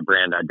was our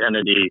brand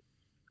identity,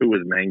 who was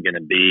Mang going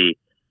to be,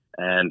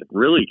 and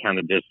really kind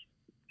of just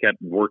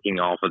kept working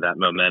off of that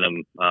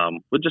momentum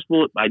with just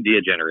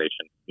idea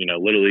generation,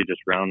 literally just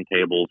round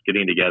tables,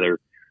 getting together,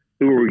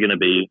 who are we going to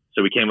be?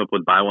 So we came up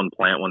with buy one,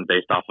 plant one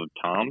based off of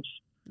Tom's,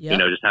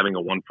 just having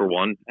a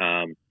 1-for-1.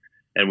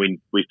 And we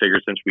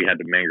figured since we had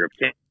the mangrove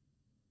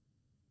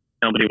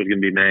company was going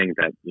to be Mang,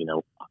 that,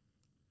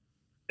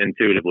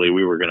 intuitively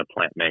we were going to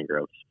plant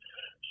mangroves.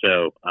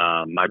 So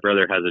my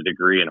brother has a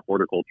degree in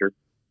horticulture.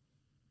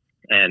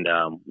 And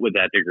with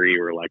that degree,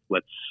 we're like,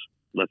 let's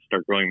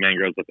start growing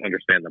mangroves. Let's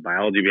understand the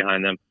biology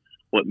behind them.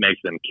 What makes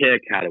them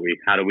kick? How do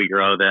we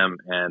grow them?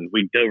 And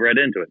we dove right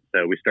into it.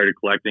 So we started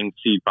collecting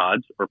seed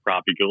pods or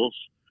propagules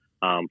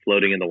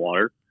floating in the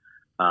water,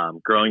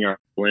 growing our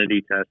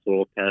salinity test,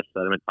 soil test,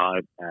 sediment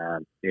type,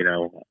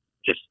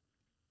 just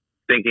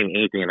thinking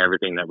anything and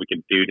everything that we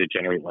could do to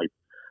generate like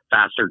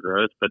faster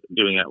growth, but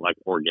doing it like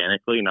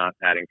organically, not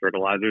adding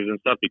fertilizers and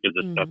stuff, because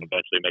this stuff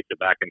eventually makes it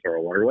back into our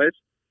waterways.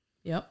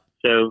 Yep.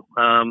 So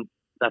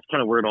that's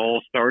kind of where it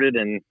all started.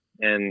 And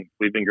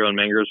we've been growing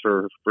mangroves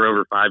for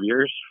over 5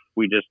 years.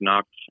 We just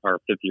knocked our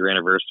 5th-year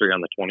anniversary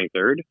on the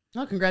 23rd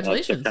Oh, of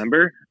congratulations.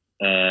 September.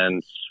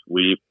 And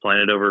we've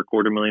planted over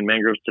 250,000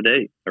 mangroves to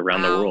date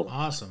around the Wow. world.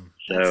 Awesome.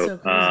 That's so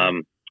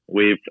crazy.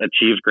 We've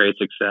achieved great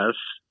success,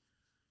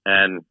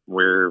 and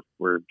we're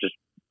just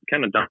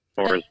kind of done as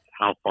far as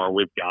how far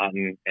we've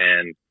gotten,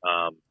 and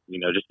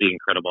just the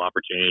incredible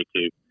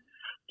opportunity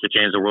to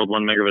change the world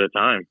one mangrove at a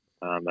time.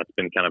 That's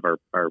been kind of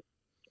our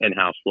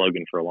in-house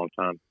slogan for a long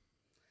time.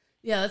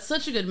 Yeah, that's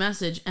such a good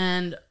message.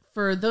 And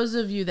for those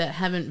of you that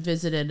haven't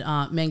visited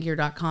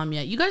mangear.com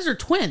yet, you guys are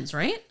twins,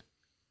 right?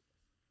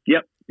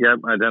 Yep,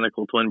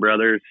 identical twin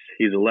brothers.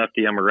 He's a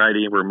lefty, I'm a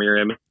righty. We're mirror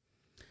image.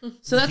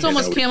 So that's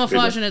almost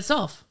camouflage in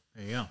itself.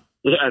 There you go.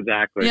 Yeah,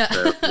 exactly. Yeah.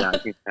 So, I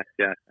can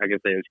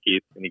say it was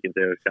Keith, and you can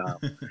say it was Kyle.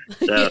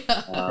 So,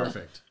 Yeah.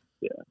 Perfect.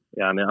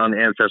 Yeah, I mean, on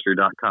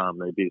Ancestry.com,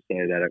 they do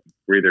say that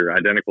we're either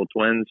identical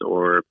twins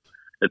or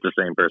it's the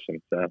same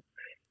person. So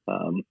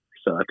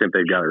I think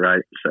they got it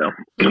right. So,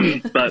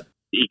 but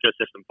the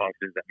ecosystem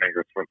functions that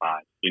mangroves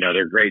provide,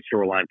 they're great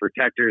shoreline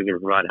protectors. They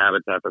provide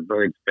habitat for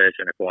birds, fish,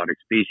 and aquatic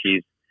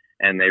species,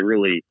 and they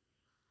really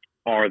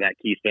are that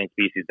keystone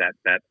species that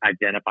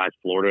identifies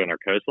Florida and our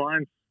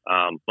coastlines.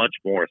 Much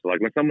more. So,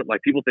 like when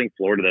people think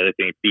Florida, they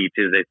think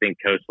beaches, they think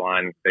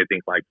coastline, they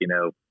think like you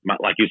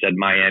said,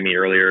 Miami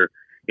earlier.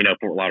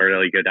 Fort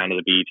Lauderdale, you go down to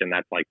the beach and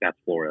that's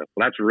Florida.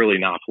 Well, that's really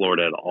not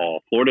Florida at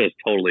all. Florida is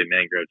totally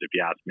mangroves, if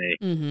you ask me.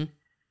 Mm-hmm.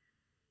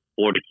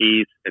 Florida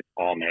Keys, it's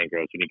all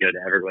mangroves. When you go to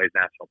Everglades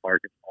National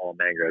Park, it's all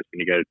mangroves. When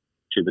you go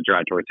to the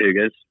Dry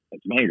Tortugas,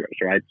 it's mangroves,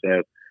 right?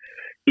 So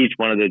each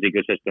one of those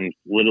ecosystems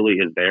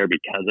literally is there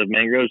because of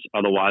mangroves.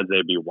 Otherwise,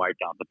 they'd be wiped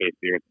off the face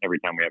of the earth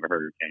every time we have a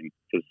hurricane.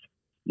 Because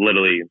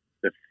literally,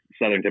 the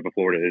southern tip of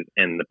Florida is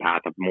in the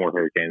path of more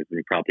hurricanes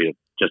than probably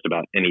just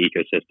about any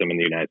ecosystem in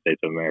the United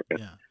States of America.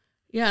 Yeah.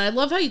 Yeah, and I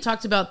love how you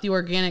talked about the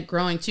organic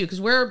growing too,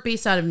 because we're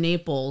based out of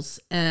Naples,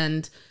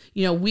 and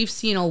we've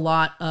seen a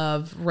lot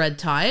of red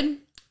tide,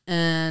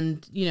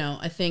 and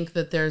I think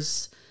that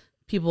there's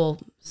people,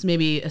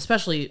 maybe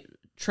especially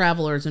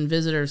travelers and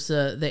visitors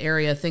to the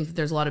area, think that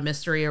there's a lot of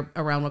mystery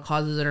around what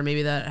causes it, or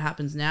maybe that it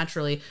happens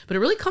naturally, but it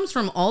really comes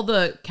from all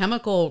the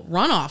chemical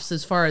runoffs,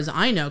 as far as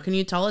I know. Can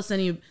you tell us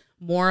any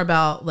more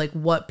about like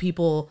what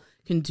people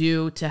can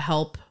do to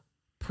help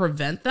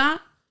prevent that?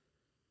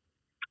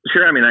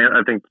 Sure. I mean,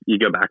 I think you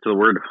go back to the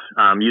word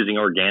using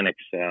organics.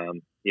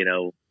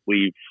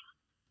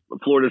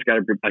 Florida's got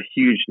a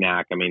huge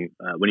knack. I mean,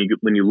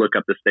 when you look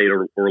up the state,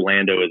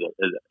 Orlando is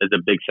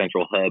a big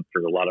central hub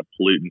for a lot of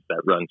pollutants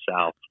that run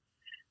south.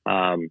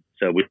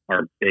 So we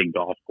are big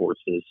golf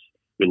courses.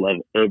 We love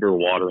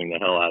overwatering the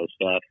hell out of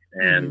stuff,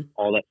 and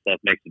all that stuff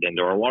makes it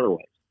into our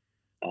waterways.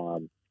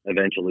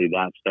 Eventually,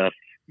 that stuff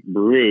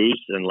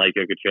brews in Lake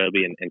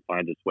Okeechobee and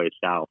finds its way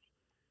south,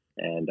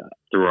 and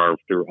through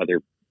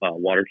other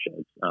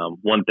watersheds.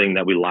 One thing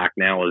that we lack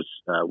now is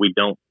we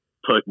don't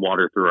put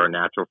water through our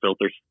natural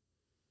filters.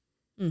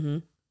 Mm-hmm.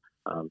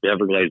 The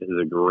Everglades is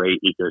a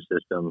great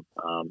ecosystem.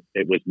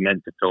 It was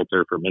meant to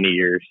filter for many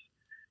years,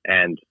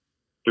 and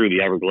through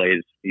the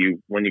Everglades,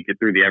 when you get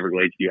through the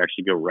Everglades, you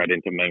actually go right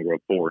into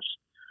mangrove forest.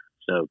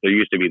 So there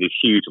used to be these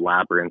huge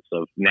labyrinths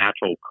of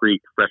natural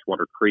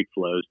freshwater creek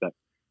flows that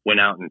went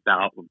out and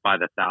by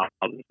the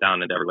thousands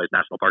down into Everglades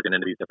National Park and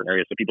into these different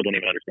areas. So people don't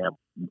even understand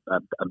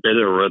a bit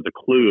of the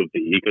clue of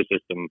the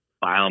ecosystem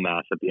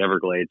biomass at the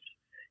Everglades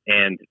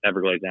and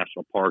Everglades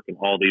National Park and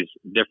all these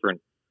different,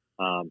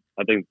 I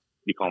think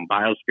you call them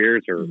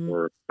biospheres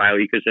or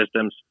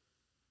bioecosystems.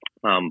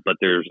 But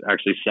there's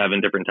actually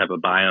 7 different type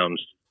of biomes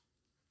in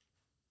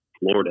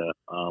Florida,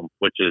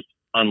 which is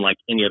unlike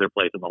any other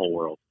place in the whole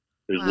world.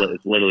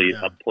 It's literally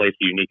a place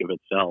unique of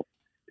itself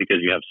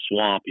because you have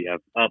swamp, you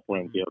have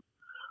uplands, you have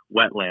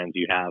wetlands,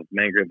 you have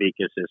mangrove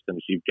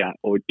ecosystems, you've got,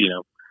 I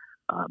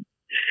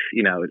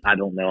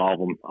don't know all of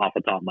them off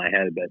the top of my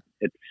head, but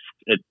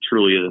it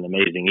truly is an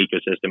amazing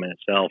ecosystem in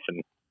itself,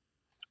 and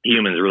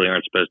humans really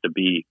aren't supposed to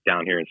be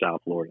down here in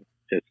South Florida.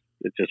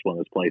 It's just one of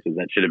those places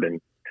that should have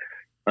been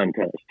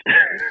untouched.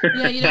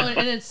 Yeah,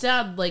 and it's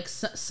sad, like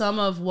some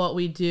of what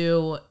we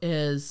do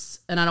is,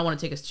 and I don't want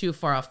to take us too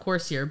far off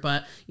course here,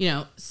 but,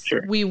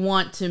 Sure. We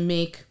want to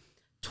make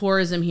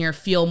tourism here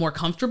feel more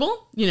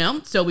comfortable,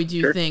 so we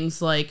do Sure.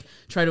 things like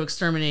try to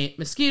exterminate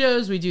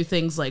mosquitoes. We do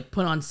things like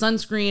put on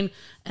sunscreen.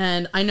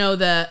 And I know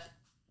that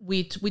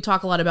we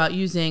talk a lot about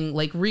using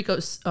like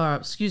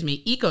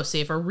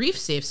EcoSafe or reef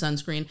safe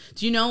sunscreen.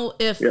 Do you know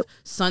if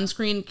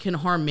sunscreen can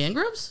harm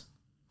mangroves?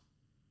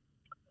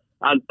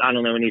 I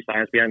don't know any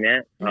science behind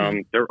that.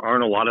 There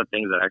aren't a lot of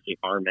things that actually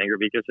harm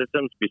mangrove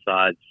ecosystems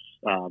besides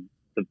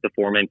the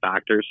 4 main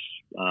factors,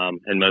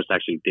 and most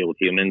actually deal with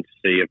humans.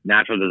 So you have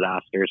natural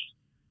disasters,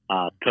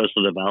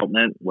 coastal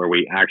development, where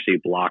we actually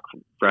block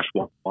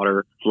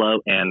freshwater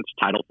flow and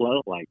tidal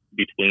flow, like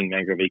between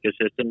mangrove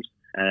ecosystems.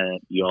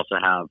 You also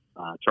have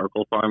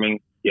charcoal farming,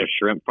 you have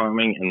shrimp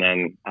farming, and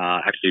then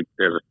actually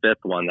there's a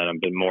 5th one that's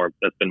been more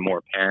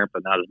apparent,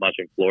 but not as much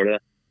in Florida.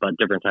 But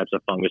different types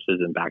of funguses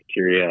and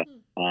bacteria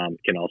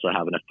can also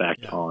have an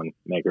effect on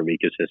mangrove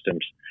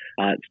ecosystems.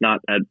 It's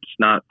not.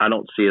 I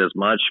don't see it as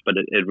much, but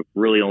it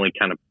really only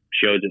kind of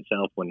shows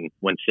itself when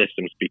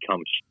systems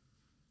become.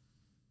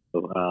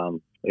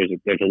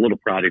 There's a little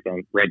project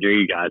on right near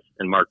you guys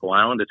in Marco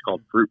Island. It's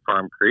called Fruit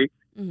Farm Creek.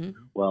 Mm-hmm.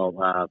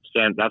 Well,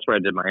 Sam, that's where I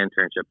did my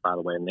internship, by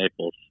the way, in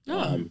Naples.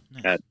 Nice.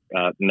 At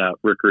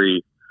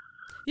Rookery.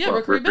 Yeah,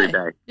 Rookery Bay.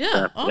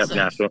 Yeah, awesome.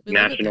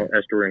 National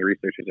Estuarine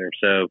Research Reserve.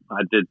 So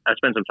I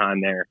spent some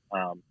time there.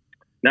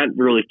 Not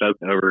really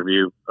focused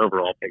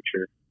overall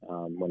picture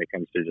when it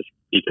comes to just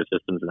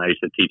ecosystems. And I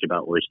used to teach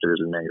about oysters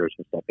and mangroves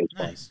and stuff. It's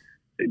fun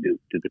to do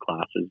the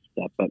classes and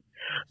stuff. But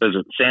there's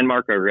a San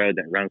Marco Road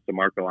that runs to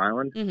Marco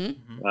Island.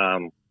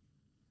 Mm-hmm.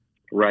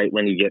 Right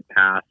when you get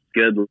past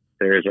Good,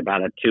 there's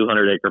about a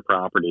 200-acre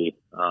property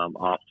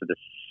off to the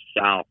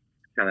south,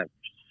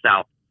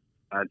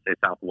 I'd say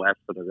southwest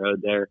of the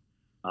road there,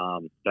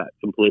 that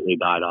completely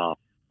died off.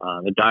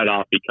 It died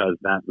off because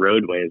that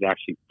roadway is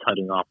actually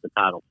cutting off the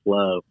tidal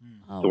flow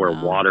to where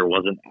water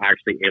wasn't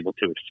actually able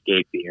to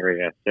escape the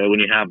area. So when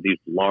you have these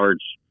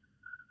large,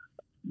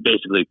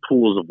 basically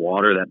pools of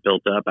water that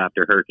built up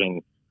after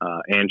Hurricane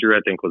Andrew, I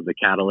think was the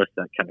catalyst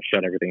that kind of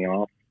shut everything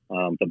off.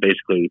 But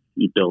basically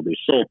you build these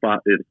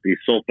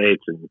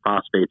sulfates and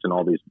phosphates and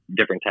all these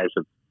different types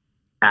of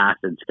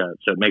acids. So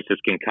it makes this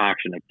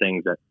concoction of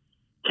things that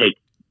take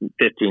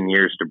 15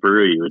 years to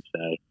brew, you would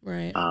say.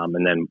 Right.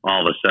 And then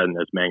all of a sudden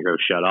those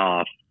mangroves shut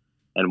off.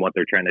 And what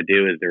they're trying to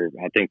do is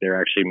I think they're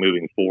actually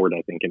moving forward,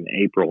 I think in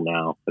April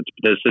now.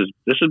 This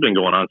has been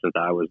going on since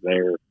I was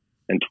there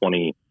in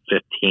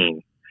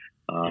 2015.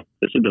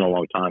 This has been a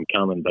long time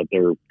coming, but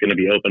they're going to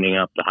be opening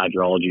up the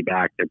hydrology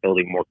back. They're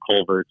building more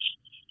culverts.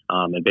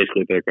 And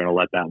basically they're going to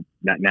let that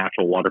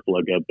natural water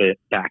flow go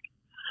back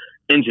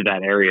into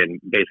that area.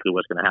 And basically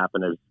what's going to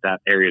happen is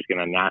that area is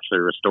going to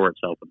naturally restore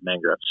itself with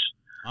mangroves.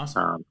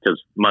 Awesome.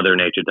 Because Mother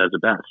Nature does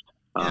it best.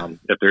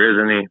 If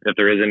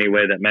there is any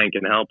way that man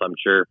can help, I'm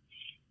sure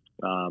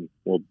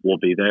we'll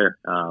be there.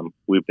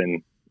 We've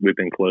been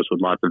close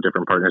with lots of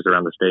different partners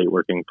around the state,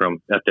 working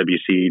from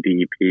FWC,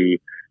 DEP,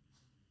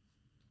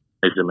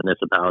 the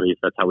municipalities.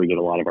 That's how we get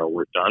a lot of our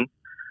work done.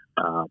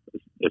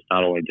 It's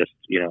not only just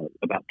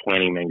about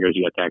planting mangroves.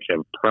 You have to actually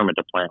have a permit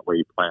to plant where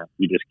you plant.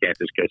 You just can't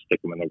just go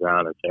stick them in the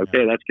ground and say,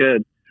 okay, that's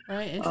good.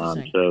 Right.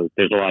 Interesting. So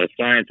there's a lot of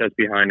science that's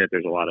behind it.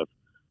 There's a lot of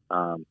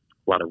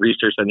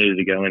research that needed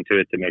to go into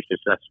it to make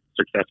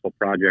successful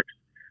projects.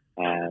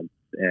 And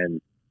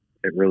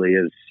it really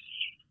is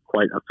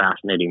quite a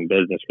fascinating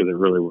business because it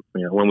really,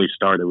 when we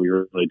started, we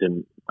really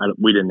didn't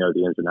know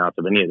the ins and outs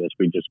of any of this.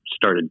 We just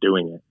started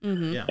doing it.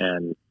 Mm-hmm. Yeah.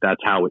 And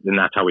that's how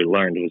we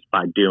learned, was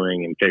by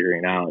doing and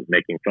figuring out,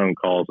 making phone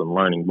calls and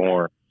learning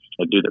more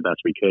to do the best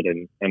we could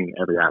in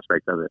every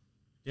aspect of it.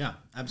 Yeah,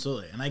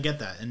 absolutely. And I get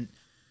that. And,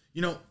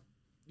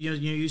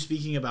 you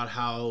speaking about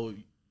how,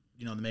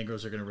 the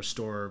mangroves are going to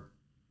restore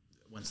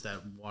once that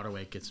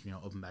waterway gets,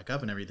 opened back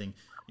up and everything,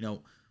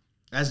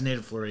 as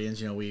native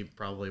Floridians, we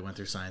probably went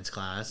through science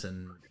class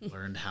and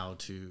learned how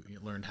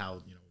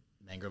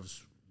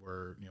mangroves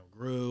were,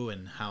 grew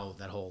and how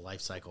that whole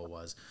life cycle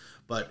was.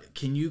 But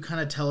can you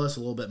kind of tell us a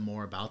little bit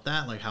more about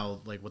that? Like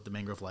what the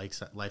mangrove life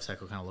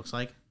cycle kind of looks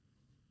like?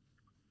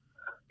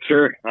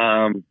 Sure.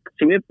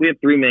 So we have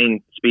three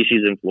main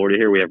species in Florida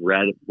here. We have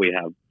red, we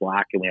have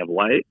black, and we have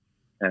white.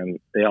 And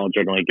they all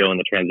generally go in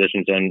the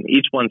transition zone.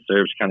 Each one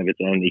serves kind of its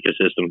own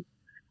ecosystem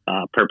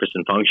purpose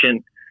and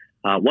function.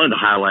 One of the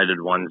highlighted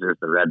ones is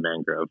the red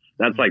mangrove.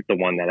 That's like the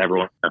one that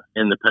everyone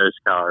in the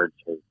postcards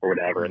or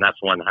whatever, and that's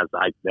the one that has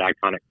the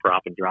iconic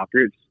prop and drop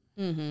roots.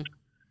 Mm-hmm.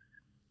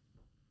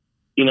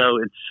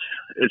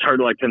 It's hard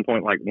to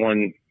pinpoint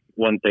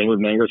one thing with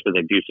mangroves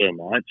because they do so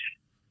much.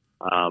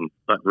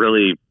 But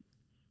really,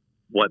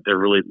 what they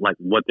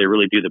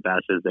really do the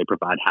best is they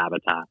provide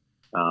habitat.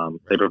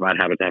 They provide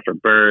habitat for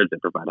birds. They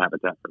provide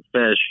habitat for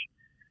fish,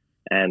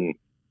 and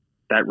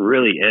that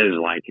really is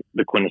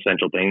the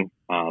quintessential thing.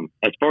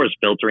 As far as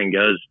filtering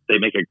goes, they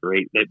make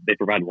they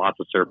provide lots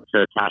of surface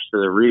to attach to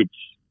their roots,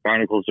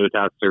 barnacles to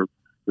attach to their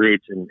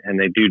roots, and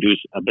they do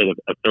a bit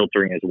of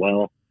filtering as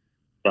well.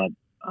 But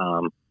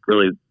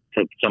really,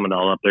 to sum it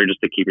all up, they're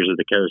just the keepers of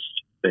the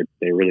coast.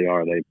 They really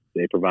are.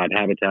 They provide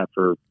habitat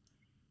for a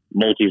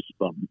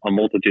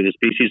multitude of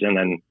species, and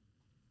then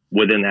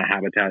within that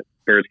habitat,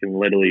 birds can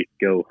literally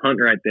go hunt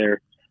right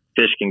there.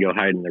 Fish can go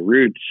hide in the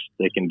roots.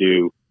 They can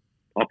do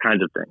all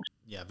kinds of things.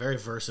 Yeah, very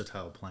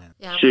versatile plant.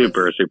 Yeah,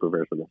 super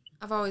versatile.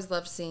 I've always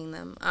loved seeing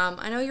them.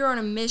 I know you're on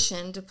a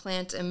mission to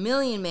plant 1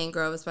 million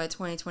mangroves by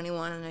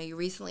 2021. I know you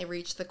recently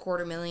reached the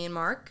 250,000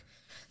 mark.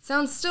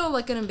 Sounds still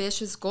like an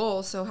ambitious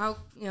goal. So how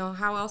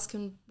else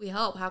can we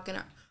help? How can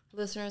our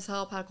listeners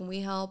help? How can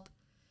we help?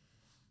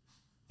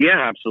 Yeah,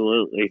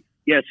 absolutely.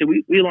 Yeah, so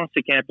we launched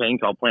a campaign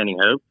called Planting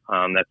Hope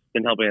that's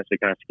been helping us to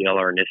kind of scale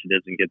our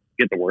initiatives and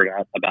get the word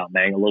out about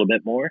Mang a little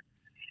bit more.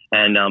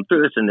 And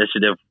through this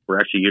initiative, we're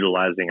actually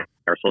utilizing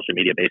our social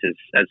media bases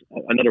as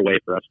another way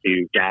for us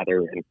to gather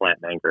and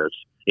plant mangroves.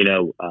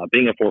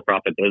 Being a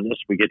for-profit business,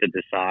 we get to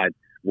decide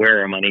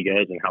where our money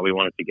goes and how we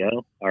want it to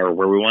go, or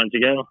where we want it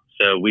to go.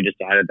 So we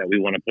decided that we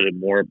want to put it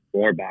more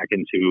back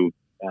into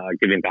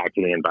giving back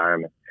to the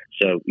environment.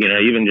 So,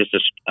 even just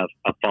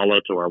a follow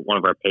to one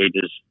of our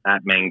pages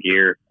at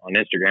Mangear on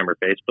Instagram or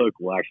Facebook,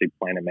 we'll actually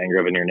plant a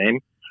mangrove in your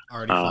name.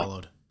 Already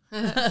followed.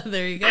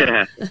 There you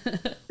go.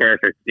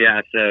 Perfect.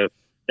 Yeah. So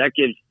that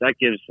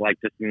gives like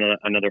just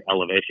another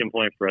elevation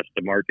point for us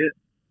to market.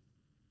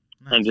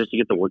 Nice. And just to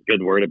get the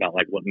good word about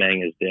like what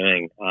Mang is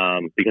doing,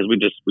 because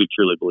we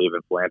truly believe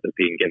in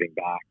philanthropy and giving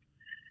back.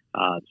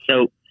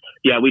 So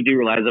yeah, we do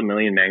realize 1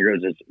 million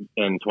mangroves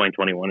in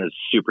 2021 is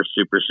super,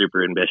 super,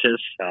 super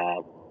ambitious.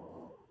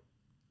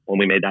 When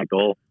we made that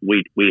goal,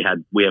 we have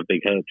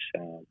big hopes.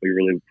 We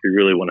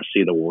really want to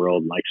see the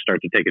world like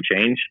start to take a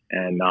change,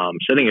 and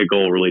setting a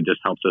goal really just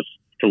helps us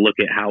to look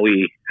at how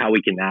we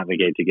can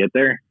navigate to get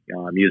there,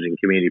 using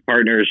community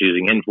partners,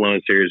 using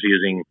influencers,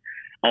 using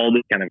all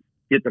this kind of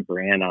get the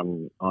brand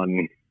on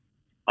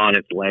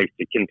its legs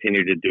to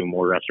continue to do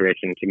more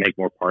restoration, to make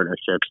more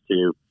partnerships,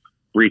 to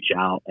reach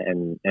out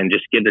and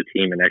just give the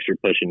team an extra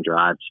push and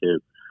drive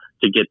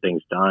to get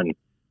things done.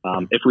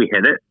 If we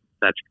hit it,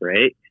 that's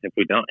great. If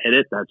we don't hit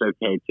it, that's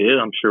okay too.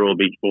 I'm sure we'll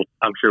be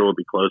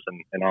close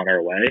and on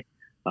our way.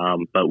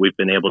 But we've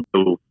been able to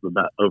do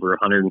about over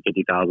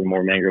 150,000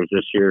 more mangroves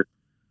this year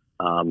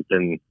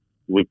than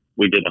we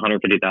did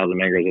 150,000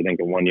 mangroves, I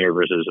think, in 1 year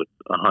versus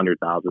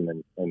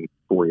 100,000 in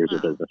 4 years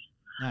of business.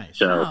 Nice.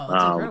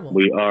 So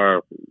we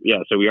are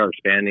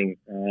expanding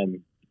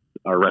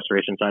our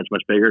restoration sites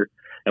much bigger,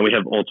 and we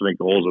have ultimate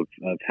goals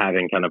of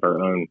having kind of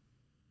our own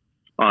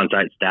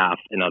on-site staff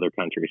in other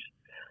countries.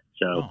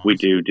 So we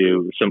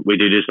do some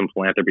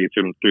philanthropy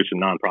through some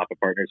nonprofit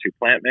partners who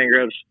plant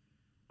mangroves,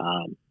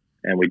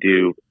 and we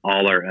do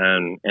all our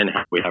own. And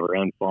we have our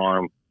own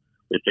farm.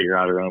 We figure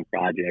out our own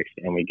projects,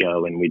 and we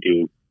go and we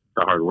do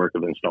the hard work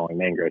of installing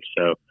mangroves.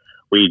 So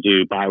we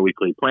do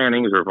biweekly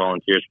plantings where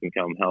volunteers can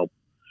come help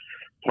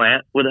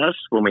plant with us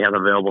when we have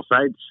available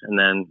sites, and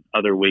then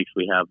other weeks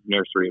we have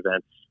nursery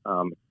events,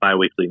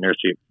 bi-weekly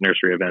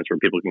nursery events where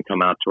people can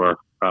come out to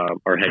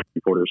our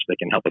headquarters. They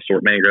can help us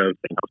sort mangroves,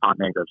 they can help hot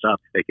mangroves up,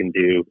 they can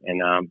do,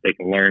 and they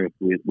can learn.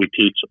 We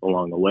teach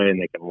along the way,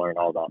 and they can learn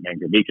all about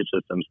mangrove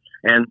ecosystems,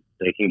 and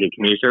they can get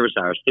community service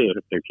hours too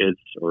if their kids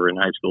are in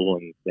high school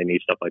and they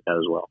need stuff like that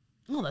as well.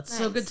 Oh, that's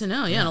so good to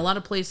know. Yeah, and a lot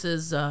of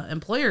places,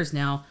 employers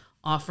now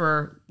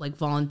offer like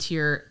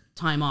volunteer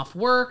time off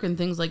work and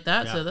things like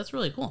that. Yeah. So that's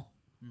really cool.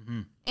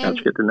 Mm-hmm. That's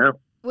good to know.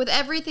 With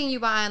everything you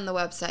buy on the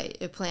website,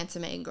 it plants a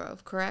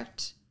mangrove,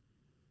 correct?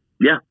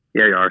 Yeah.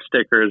 Our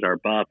stickers, our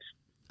buffs.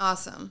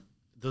 Awesome.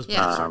 Those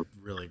buffs are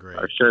really great.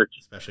 Our shirts,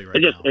 especially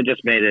right now. It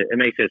just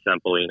makes it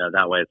simple.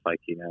 That way it's like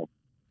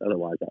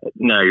otherwise,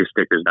 your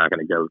sticker's not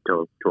going to go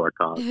to our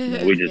cause.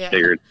 We just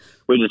figured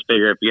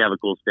if you have a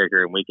cool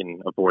sticker and we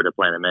can afford to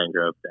plant a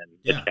mangrove, then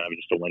it's kind of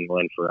just a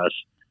win-win for us.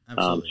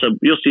 So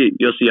you'll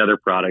see other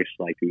products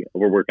like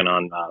we're working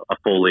on a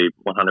fully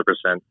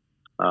 100%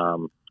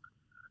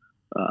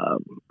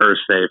 Earth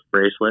Safe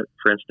bracelet,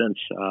 for instance.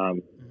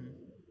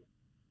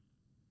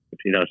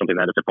 Something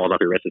that if it falls off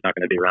your wrist, it's not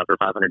going to be around for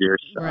 500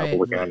 years. Right,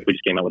 we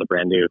just came out with a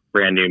brand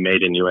new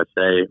made in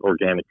USA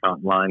organic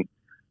cotton line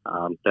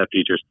that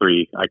features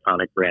 3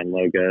 iconic brand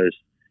logos,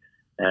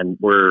 and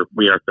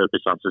we are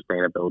focused on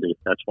sustainability.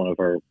 That's one of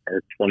our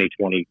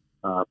 2020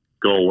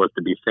 goal was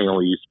to be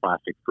single-use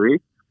plastic free.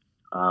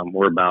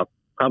 We're about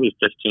probably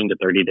 15 to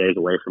 30 days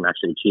away from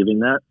actually achieving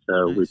that.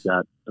 So nice. We've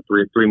got a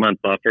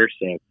 3-month buffer.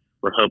 So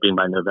we're hoping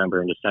by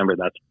November and December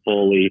that's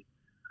fully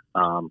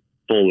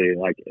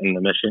like in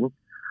the mission,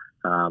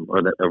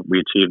 or that we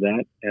achieve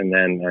that. And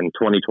then in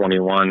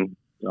 2021,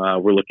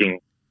 we're looking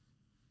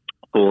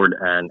forward,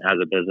 and as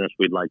a business,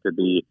 we'd like to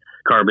be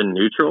carbon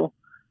neutral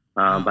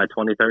by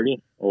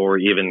 2030, or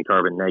even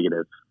carbon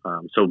negative.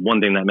 So one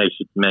thing that makes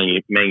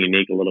Mang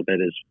unique a little bit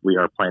is we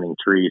are planting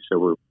trees.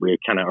 So we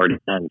kind of already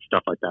done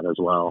stuff like that as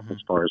well, as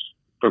far as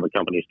from a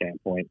company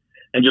standpoint,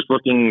 and just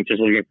looking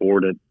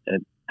forward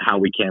at how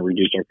we can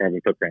reduce our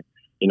carbon footprint.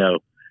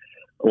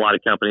 A lot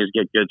of companies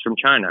get goods from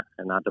China,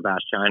 and not to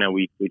bash China,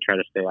 we try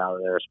to stay out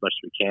of there as much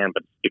as we can,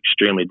 but it's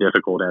extremely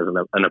difficult as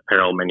an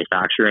apparel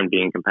manufacturer and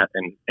being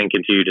and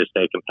continue to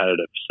stay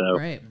competitive. So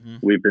right.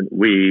 we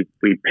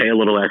pay a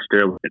little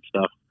extra with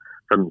stuff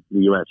from the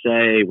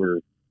USA.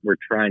 We're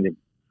trying to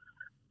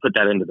put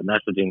that into the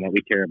messaging that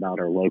we care about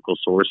our local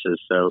sources.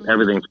 So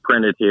everything's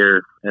printed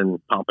here in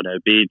Pompano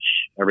Beach,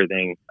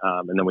 everything,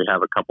 and then we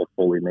have a couple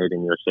fully made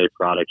in USA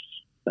products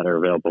that are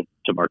available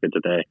to market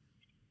today.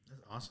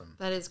 Awesome.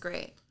 That is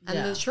great.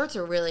 And the shirts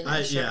are really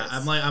nice. Yeah,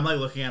 I'm like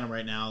looking at them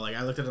right now. Like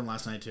I looked at them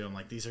last night too. I'm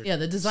like, these are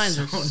the designs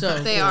are so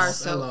they cool. are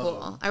so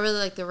cool. I really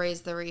like the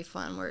Raise the Reef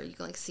one where you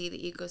can like see the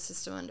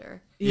ecosystem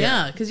under.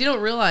 Yeah, because you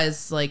don't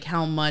realize like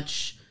how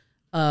much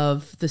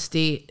of the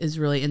state is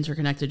really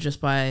interconnected just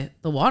by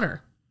the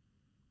water.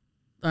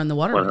 On the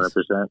water.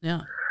 100%.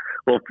 Yeah.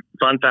 Well,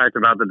 fun fact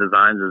about the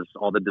designs is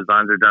all the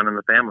designs are done in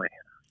the family.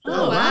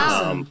 Oh, wow.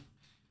 awesome.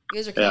 You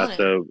guys are killing Yeah, it.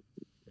 so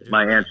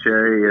my Aunt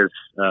Sherry is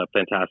a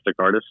fantastic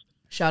artist.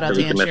 Shout out So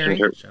to we Aunt commissioned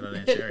Sherry. her- Shout out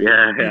Aunt Sherry.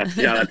 Yeah.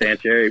 Shout out to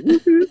Aunt Sherry.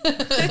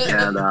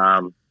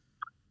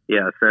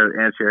 And so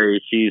Aunt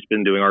Sherry, she's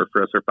been doing art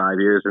for us for 5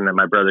 years, and then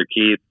my brother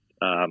Keith,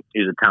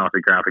 he's a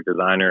talented graphic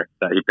designer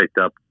that he picked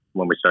up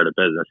when we started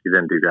business. He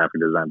didn't do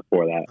graphic design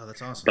before that, Oh,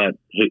 that's awesome. but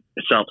he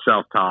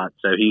self-taught.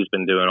 So he's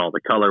been doing all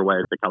the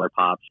colorways, the color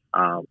pops,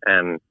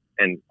 and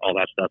all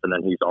that stuff. And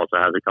then he's also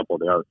has a couple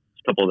of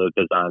those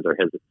designs are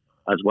his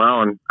as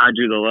well. And I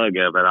drew the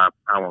logo, but I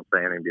won't say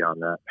anything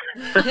beyond that.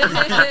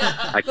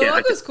 The can't-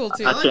 logo's cool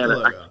too. I like the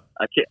logo.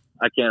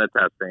 I can't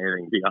attest to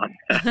anything beyond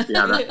that.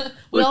 Beyond that.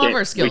 We all have came-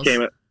 our skills.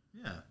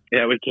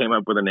 Yeah. We came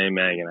up with a name,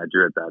 Meg, and I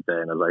drew it that day,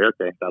 and I was like,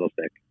 okay, that'll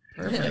stick.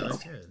 Perfect.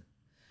 That's good.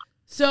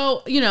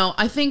 So,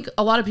 I think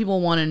a lot of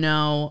people want to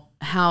know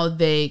how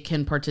they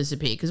can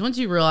participate, because once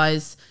you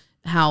realize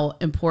how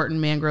important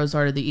mangroves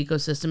are to the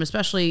ecosystem,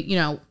 especially,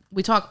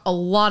 we talk a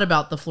lot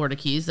about the Florida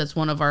Keys. That's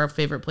one of our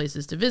favorite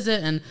places to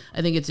visit, and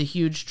I think it's a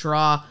huge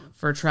draw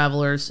for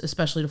travelers,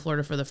 especially to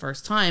Florida for the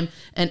first time.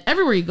 And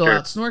everywhere you go Sure.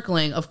 out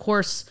snorkeling, of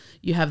course,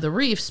 you have the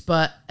reefs,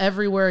 but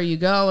everywhere you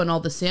go and all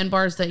the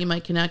sandbars that you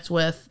might connect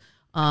with,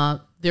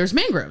 there's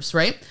mangroves,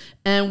 right?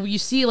 And you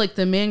see like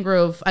the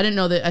mangrove, I didn't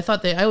know that,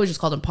 I always just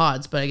called them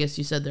pods, but I guess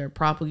you said they're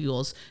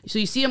propagules. So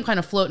you see them kind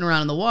of floating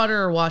around in the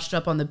water or washed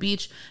up on the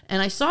beach.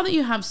 And I saw that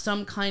you have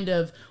some kind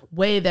of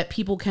way that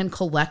people can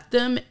collect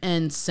them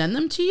and send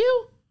them to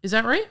you. Is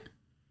that right?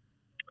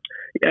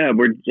 Yeah,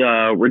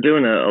 we're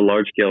doing a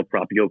large scale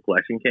propagule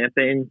collection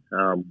campaign.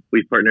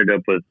 We've partnered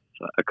up with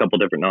a couple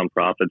different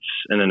nonprofits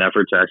in an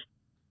effort to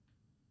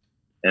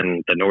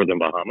in the northern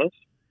Bahamas.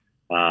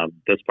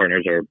 Those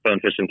partners are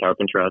Bonefish and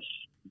Tarpon Trust,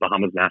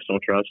 Bahamas National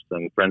Trust,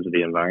 and Friends of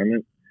the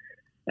Environment.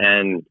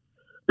 And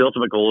the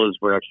ultimate goal is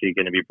we're actually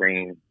going to be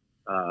bringing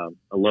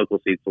a local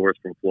seed source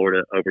from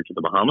Florida over to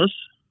the Bahamas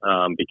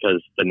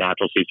because the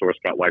natural seed source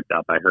got wiped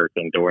out by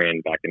Hurricane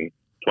Dorian back in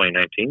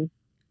 2019.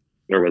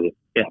 Or was it?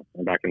 Yeah,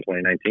 back in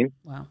 2019.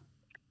 Wow.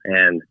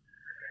 And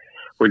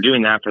we're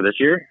doing that for this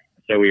year.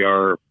 So we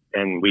are,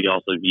 and we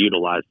also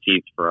utilize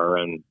seeds for our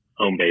own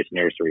home-based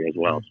nursery as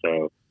well.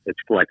 So it's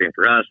collecting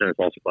for us, and it's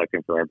also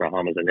collecting for our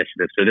Bahamas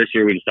initiative. So this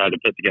year we decided to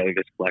put together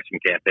this collection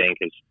campaign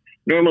because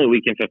normally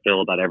we can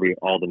fulfill about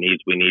all the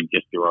needs we need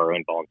just through our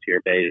own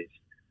volunteer base.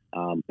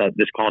 But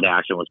this call to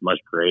action was much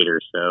greater.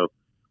 So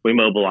we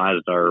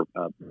mobilized our,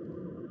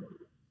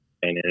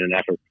 in an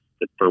effort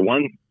that, for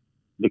one,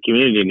 the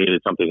community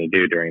needed something to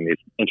do during these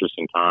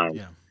interesting times.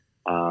 Yeah.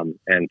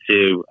 And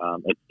two,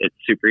 it's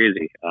super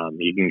easy.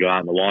 You can go out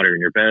in the water in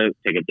your boat,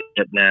 take a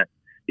dip net.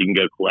 You can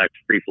go collect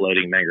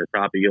free-floating mangrove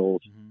propagules.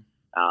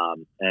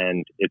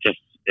 And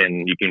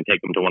and you can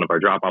take them to one of our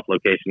drop-off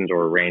locations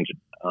or arrange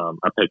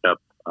a pickup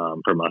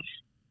from us.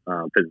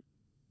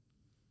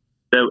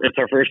 So it's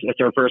our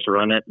first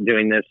run at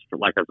doing this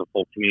as a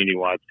full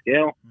community-wide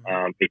scale.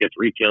 It gets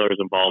retailers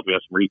involved. We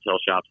have some retail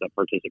shops that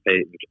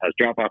participate as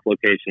drop-off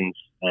locations,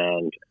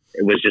 and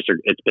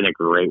it's been a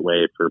great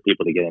way for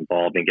people to get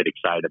involved and get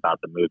excited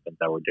about the movement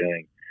that we're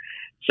doing.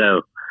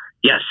 So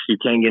yes, you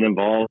can get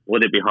involved.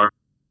 Would it be hard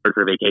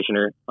for a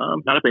vacationer?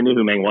 Not if they knew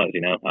who Meng was,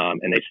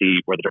 and they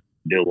see where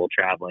they're doable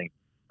traveling.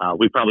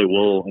 We probably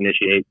will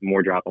initiate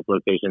more drop-off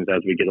locations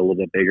as we get a little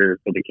bit bigger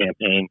for the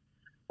campaign.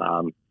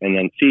 And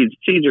then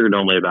seeds are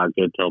normally about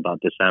good till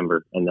about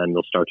December, and then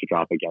they'll start to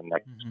drop again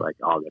next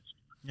August.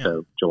 Yeah.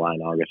 So July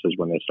and August is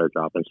when they start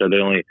dropping. So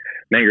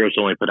mangroves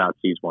only put out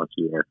seeds once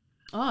a year.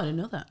 Oh, I didn't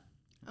know that.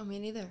 Oh, me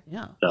neither.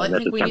 Yeah. So Well, I this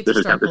think we is need to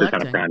start kind of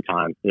collecting. prime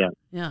time. Yeah.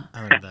 Yeah.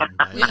 I learned that in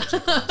biology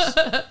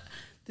class.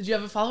 Did you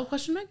have a follow-up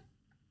question, Meg?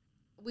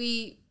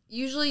 We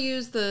usually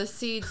use the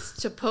seeds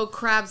to poke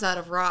crabs out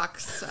of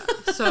rocks.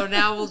 So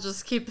now we'll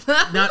just keep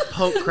that. Not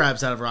poke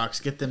crabs out of rocks.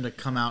 Get them to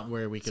come out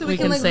where we can. So We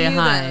can like, say view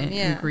hi them,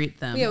 and greet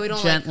them Yeah, we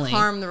don't gently. like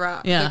harm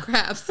the Yeah. the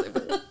crabs.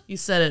 You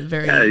said it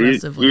very Yeah,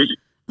 aggressively.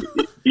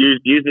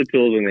 use the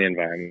tools in the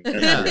environment.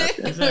 Yeah,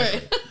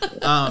 exactly.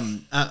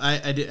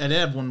 I did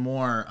have one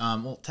more.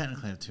 Well,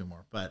 technically I have two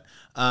more, but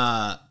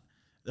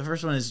the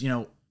first one is,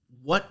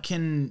 what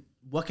can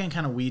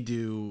kind of we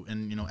do,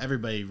 and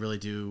everybody really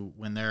do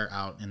when they're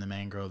out in the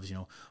mangroves,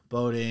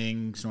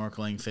 boating,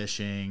 snorkeling,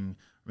 fishing,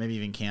 or maybe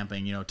even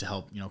camping, to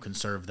help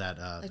conserve that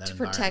that to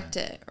protect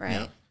environment. it, right?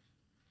 Yeah.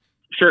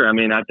 Sure. I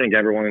mean, I think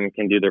everyone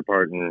can do their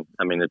part, and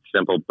I mean, it's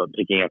simple, but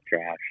picking up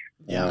trash.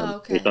 Yeah. Oh,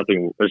 okay.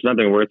 There's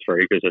nothing worse for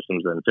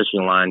ecosystems than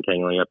fishing line,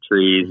 tangling up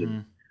trees,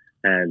 Mhm.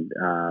 and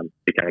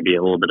to kind of be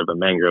a little bit of a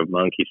mangrove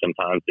monkey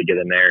sometimes to get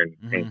in there, and,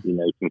 and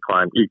you can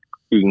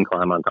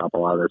climb on top of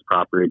a lot of those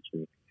prop roots,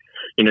 and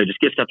just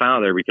get stuff out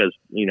of there, because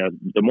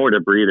the more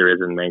debris there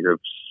is in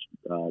mangroves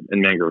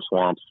in mangrove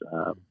swamps,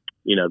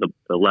 the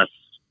less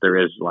there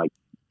is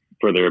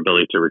for their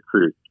ability to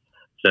recruit.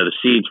 So the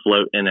seeds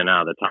float in and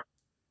out of the top.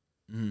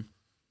 Mhm.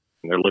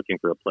 And they're looking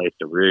for a place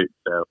to root.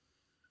 So,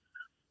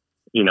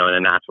 in a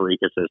natural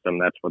ecosystem,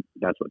 that's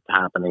what's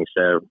happening.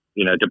 So,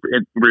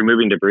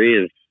 removing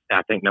debris is,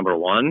 I think, number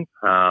one.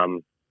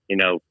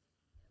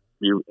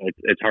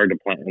 It's hard to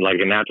plant, like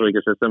in natural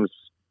ecosystems.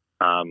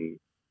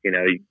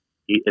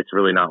 it's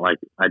really not like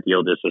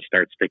ideal just to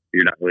start stick.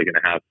 You're not really going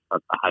to have a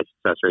high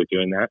success rate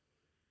doing that.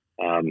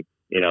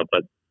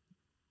 But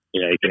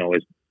you can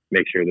always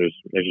make sure there's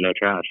no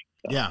trash.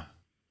 So. Yeah,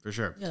 for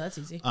sure. Yeah, that's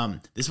easy.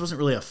 This wasn't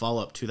really a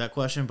follow-up to that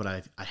question, but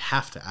I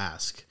have to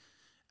ask,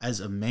 as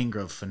a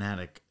mangrove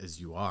fanatic as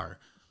you are,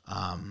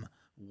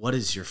 what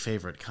is your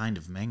favorite kind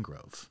of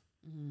mangrove?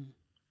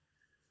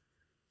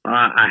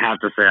 I have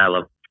to say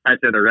I'd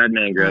say the red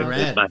mangrove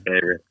Red. is my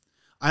favorite.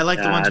 I like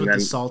the ones and with the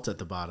then- salt at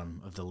the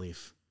bottom of the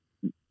leaf.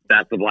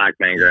 That's the black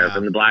mangrove, Yeah.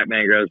 and the black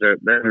mangroves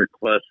they're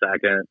close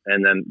second,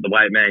 and then the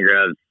white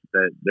mangroves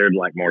they're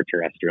like more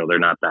terrestrial. They're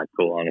not that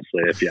cool,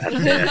 honestly. If you ask me,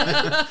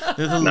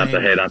 They're the not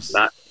to hate on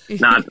They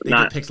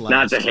get picked not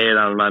last. to hate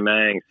on my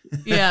mangs.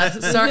 Yeah,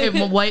 sorry,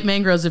 white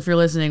mangroves. If you're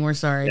listening, we're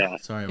sorry. Yeah,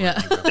 Sorry. Yeah.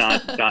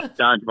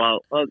 dodgeball.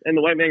 Well, and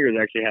the white mangroves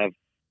actually have,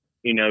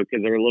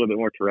 because they're a little bit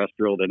more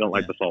terrestrial. They don't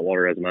like the salt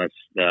water as much.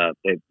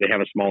 They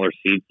have a smaller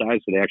seed size,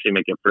 so they actually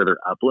make it further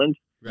upland.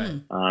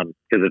 Right.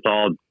 Because it's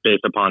all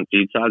based upon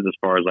seed size as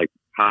far as like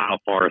how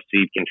far a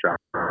seed can travel.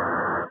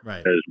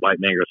 Right. There's white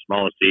mangrove,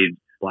 smallest seed,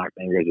 black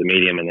mangrove is the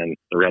medium, and then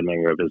the red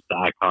mangrove is the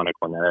iconic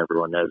one that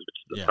everyone knows, which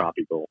is the Yeah.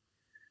 tropical.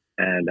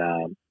 And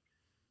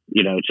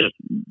it's just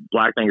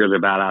black mangroves are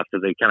badass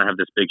because they kind of have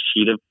this big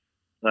sheet of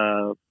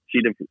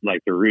like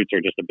the roots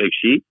are just a big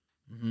sheet,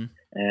 Mm-hmm.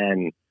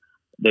 and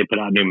they put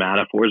out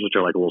pneumatophores, which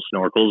are like little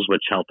snorkels,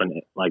 which help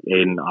in like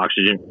aid in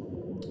oxygen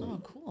Oh,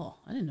 cool.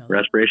 I didn't know that.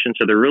 respiration.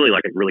 So they're really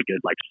like a really good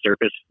like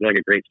surface, like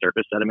a great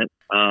surface sediment.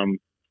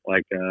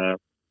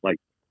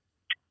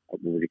 What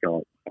would you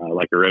call it?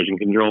 Like erosion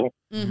control.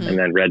 Mhm. And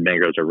then red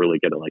mangroves are really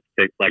good at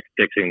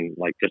fixing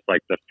just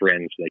like the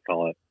fringe, they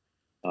call it,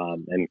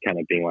 and kind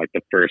of being like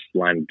the first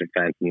line of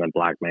defense. And then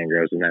black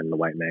mangroves, and then the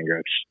white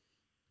mangroves.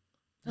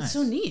 That's Nice.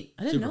 so neat.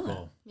 I didn't Super know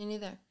cool. Me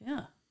neither. that.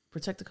 Yeah,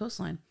 protect the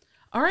coastline.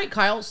 All right,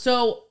 Kyle.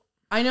 So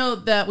I know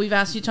that we've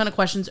asked you a ton of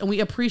questions, and we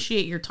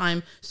appreciate your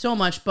time so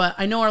much. But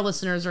I know our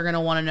listeners are going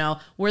to want to know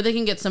where they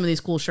can get some of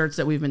these cool shirts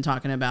that we've been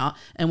talking about,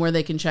 and where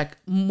they can check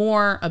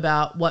more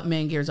about what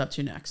Man Gear's up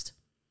to next.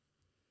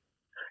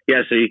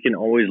 Yeah, so you can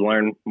always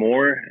learn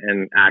more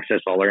and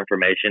access all our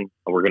information.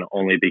 We're going to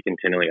only be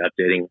continually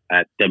updating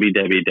at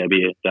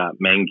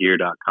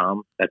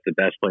www.mangear.com. That's the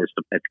best place.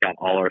 It's got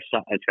all our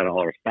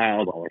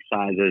styles, all our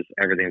sizes.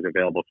 Everything's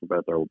available for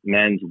both our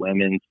men's,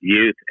 women's,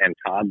 youth, and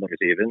toddlers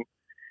even.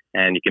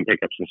 And you can pick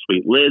up some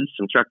sweet lids,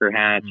 some trucker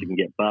hats. You can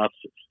get buffs,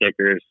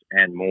 stickers,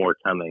 and more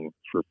coming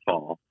for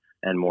fall,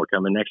 and more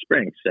coming next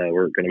spring. So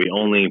we're going to be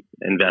only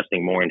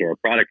investing more into our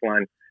product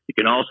line. You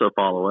can also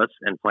follow us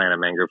and Planet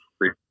Mangrove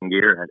Free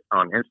Gear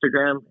on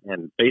Instagram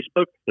and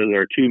Facebook. Those are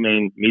our two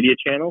main media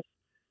channels.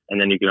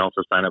 And then you can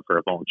also sign up for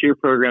our volunteer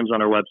programs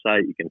on our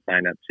website. You can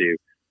sign up to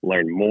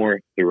learn more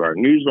through our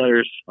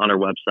newsletters on our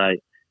website.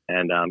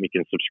 And you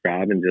can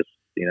subscribe and just,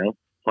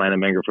 Planet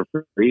Mangrove for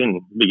free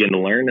and begin to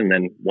learn. And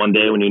then one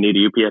day when you need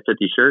a UPF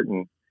 50 shirt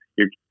and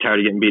you're tired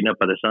of getting beaten up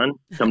by the sun,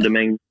 come to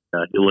Mangrove.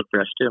 You'll look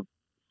fresh too.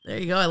 There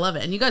you go. I love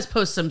it. And you guys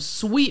post some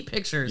sweet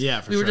pictures.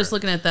 Yeah, for we were sure. just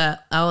looking at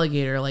that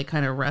alligator, like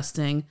kind of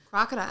resting.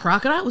 Crocodile.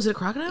 Crocodile? Was it a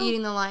crocodile?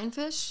 Eating the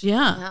lionfish?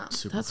 Yeah.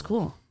 Super That's cool.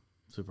 cool.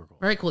 Super cool.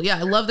 Very cool. Yeah,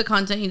 I love the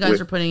content you guys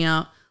are putting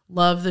out.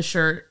 Love the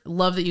shirt.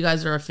 Love that you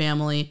guys are a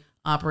family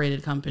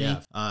operated company.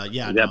 Yeah.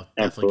 Yeah, No, definitely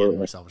absolutely. getting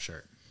myself a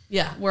shirt.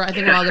 I think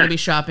we're all going to be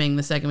shopping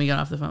the second we get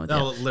off the phone with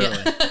No, you.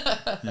 literally.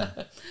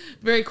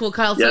 Very cool,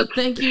 Kyle. So Yep.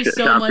 thank you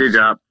so Shop much. your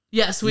drop.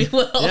 Yes, we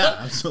will. Yeah,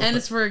 absolutely. And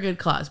it's for a good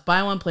cause.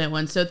 Buy one, plant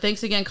one. So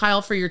thanks again,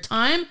 Kyle, for your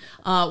time.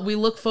 We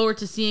look forward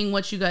to seeing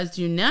what you guys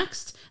do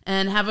next,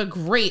 and have a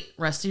great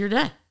rest of your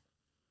day.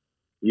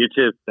 You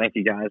too. Thank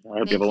you, guys. I hope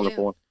you have a Thank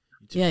wonderful you. one.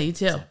 Yeah, you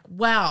too.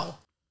 Wow.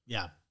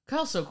 Yeah,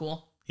 Kyle's so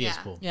cool. he is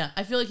Yeah. cool. Yeah,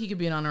 I feel like he could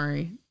be an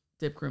honorary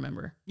Dip crew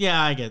member.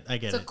 Yeah, I get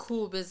It's a it.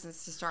 cool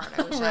business to start.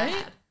 I wish I Right?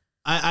 had.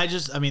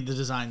 I mean, the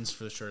designs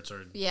for the shirts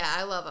are Yeah,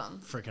 I love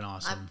them. freaking I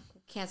awesome.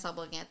 can't stop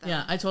looking at them.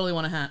 Yeah, I totally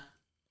want a hat.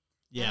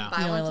 Yeah.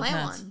 Buy You know, I one, love plant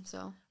hats. one.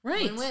 So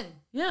Right. win-win.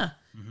 Yeah.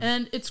 Mhm.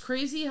 And it's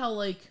crazy how,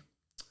 like,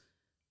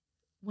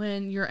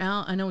 when you're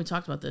out, I know we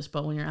talked about this,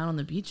 but when you're out on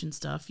the beach and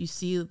stuff, you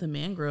see the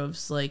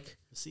mangroves, like,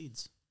 The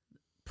seeds.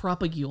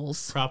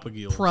 propagules.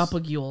 Propagules.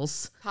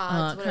 Propagules.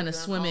 Pods, whatever Kind of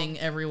they're swimming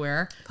called.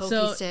 everywhere. Pokey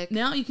so stick.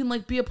 now you can,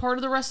 like, be a part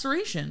of the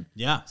restoration.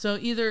 Yeah. So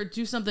either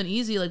do something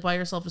easy, like buy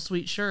yourself a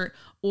sweet shirt,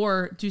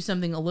 or do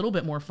something a little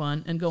bit more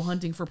fun and go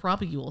hunting for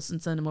propagules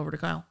and send them over to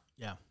Kyle.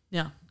 Yeah.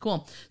 Yeah,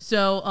 cool.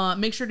 So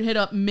make sure to hit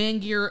up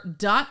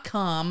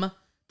mangear.com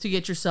to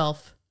get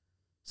yourself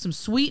some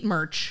sweet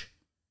merch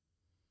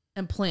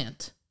and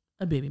plant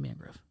a baby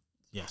mangrove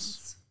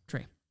Yes.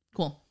 tree.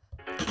 Cool.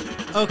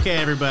 Okay,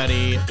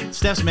 everybody.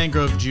 Steph's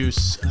mangrove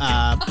juice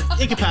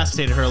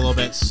incapacitated her a little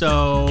bit.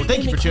 So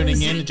thank you for tuning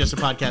in to Just a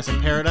Podcast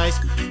in Paradise.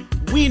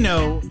 We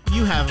know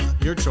you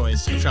have your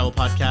choice of travel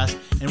podcast,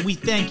 and we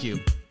thank you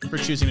for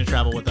choosing to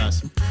travel with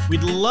us.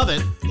 We'd love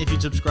it if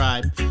you'd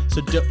subscribe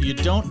so you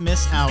don't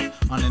miss out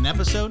on an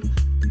episode.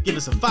 Give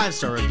us a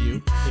 5-star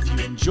review if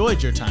you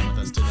enjoyed your time with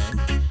us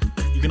today.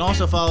 You You can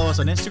also follow us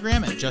on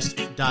Instagram at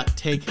just.take.dip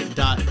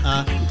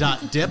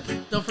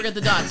Don't forget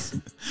the dots.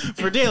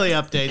 for daily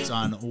updates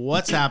on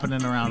what's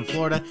happening around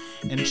Florida.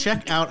 And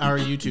check out our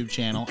YouTube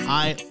channel.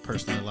 I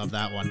personally love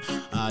that one.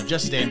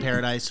 Just a Day in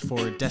Paradise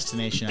for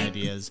destination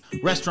ideas,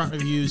 restaurant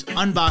reviews,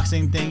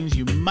 unboxing things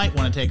you might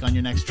want to take on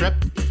your next trip,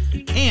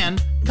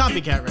 and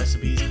copycat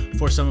recipes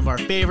for some of our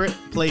favorite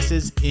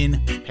places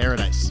in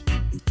paradise.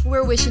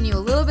 We're wishing you a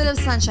little bit of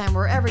sunshine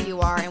wherever you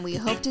are, and we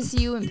hope to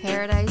see you in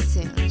paradise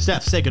soon.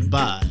 Steph, say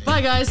goodbye. Bye,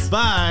 guys.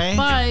 Bye.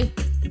 Bye.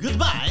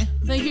 Goodbye.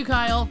 Thank you,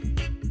 Kyle.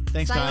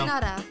 Thanks, Kyle.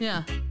 Sayonara.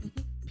 Yeah.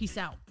 Peace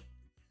out.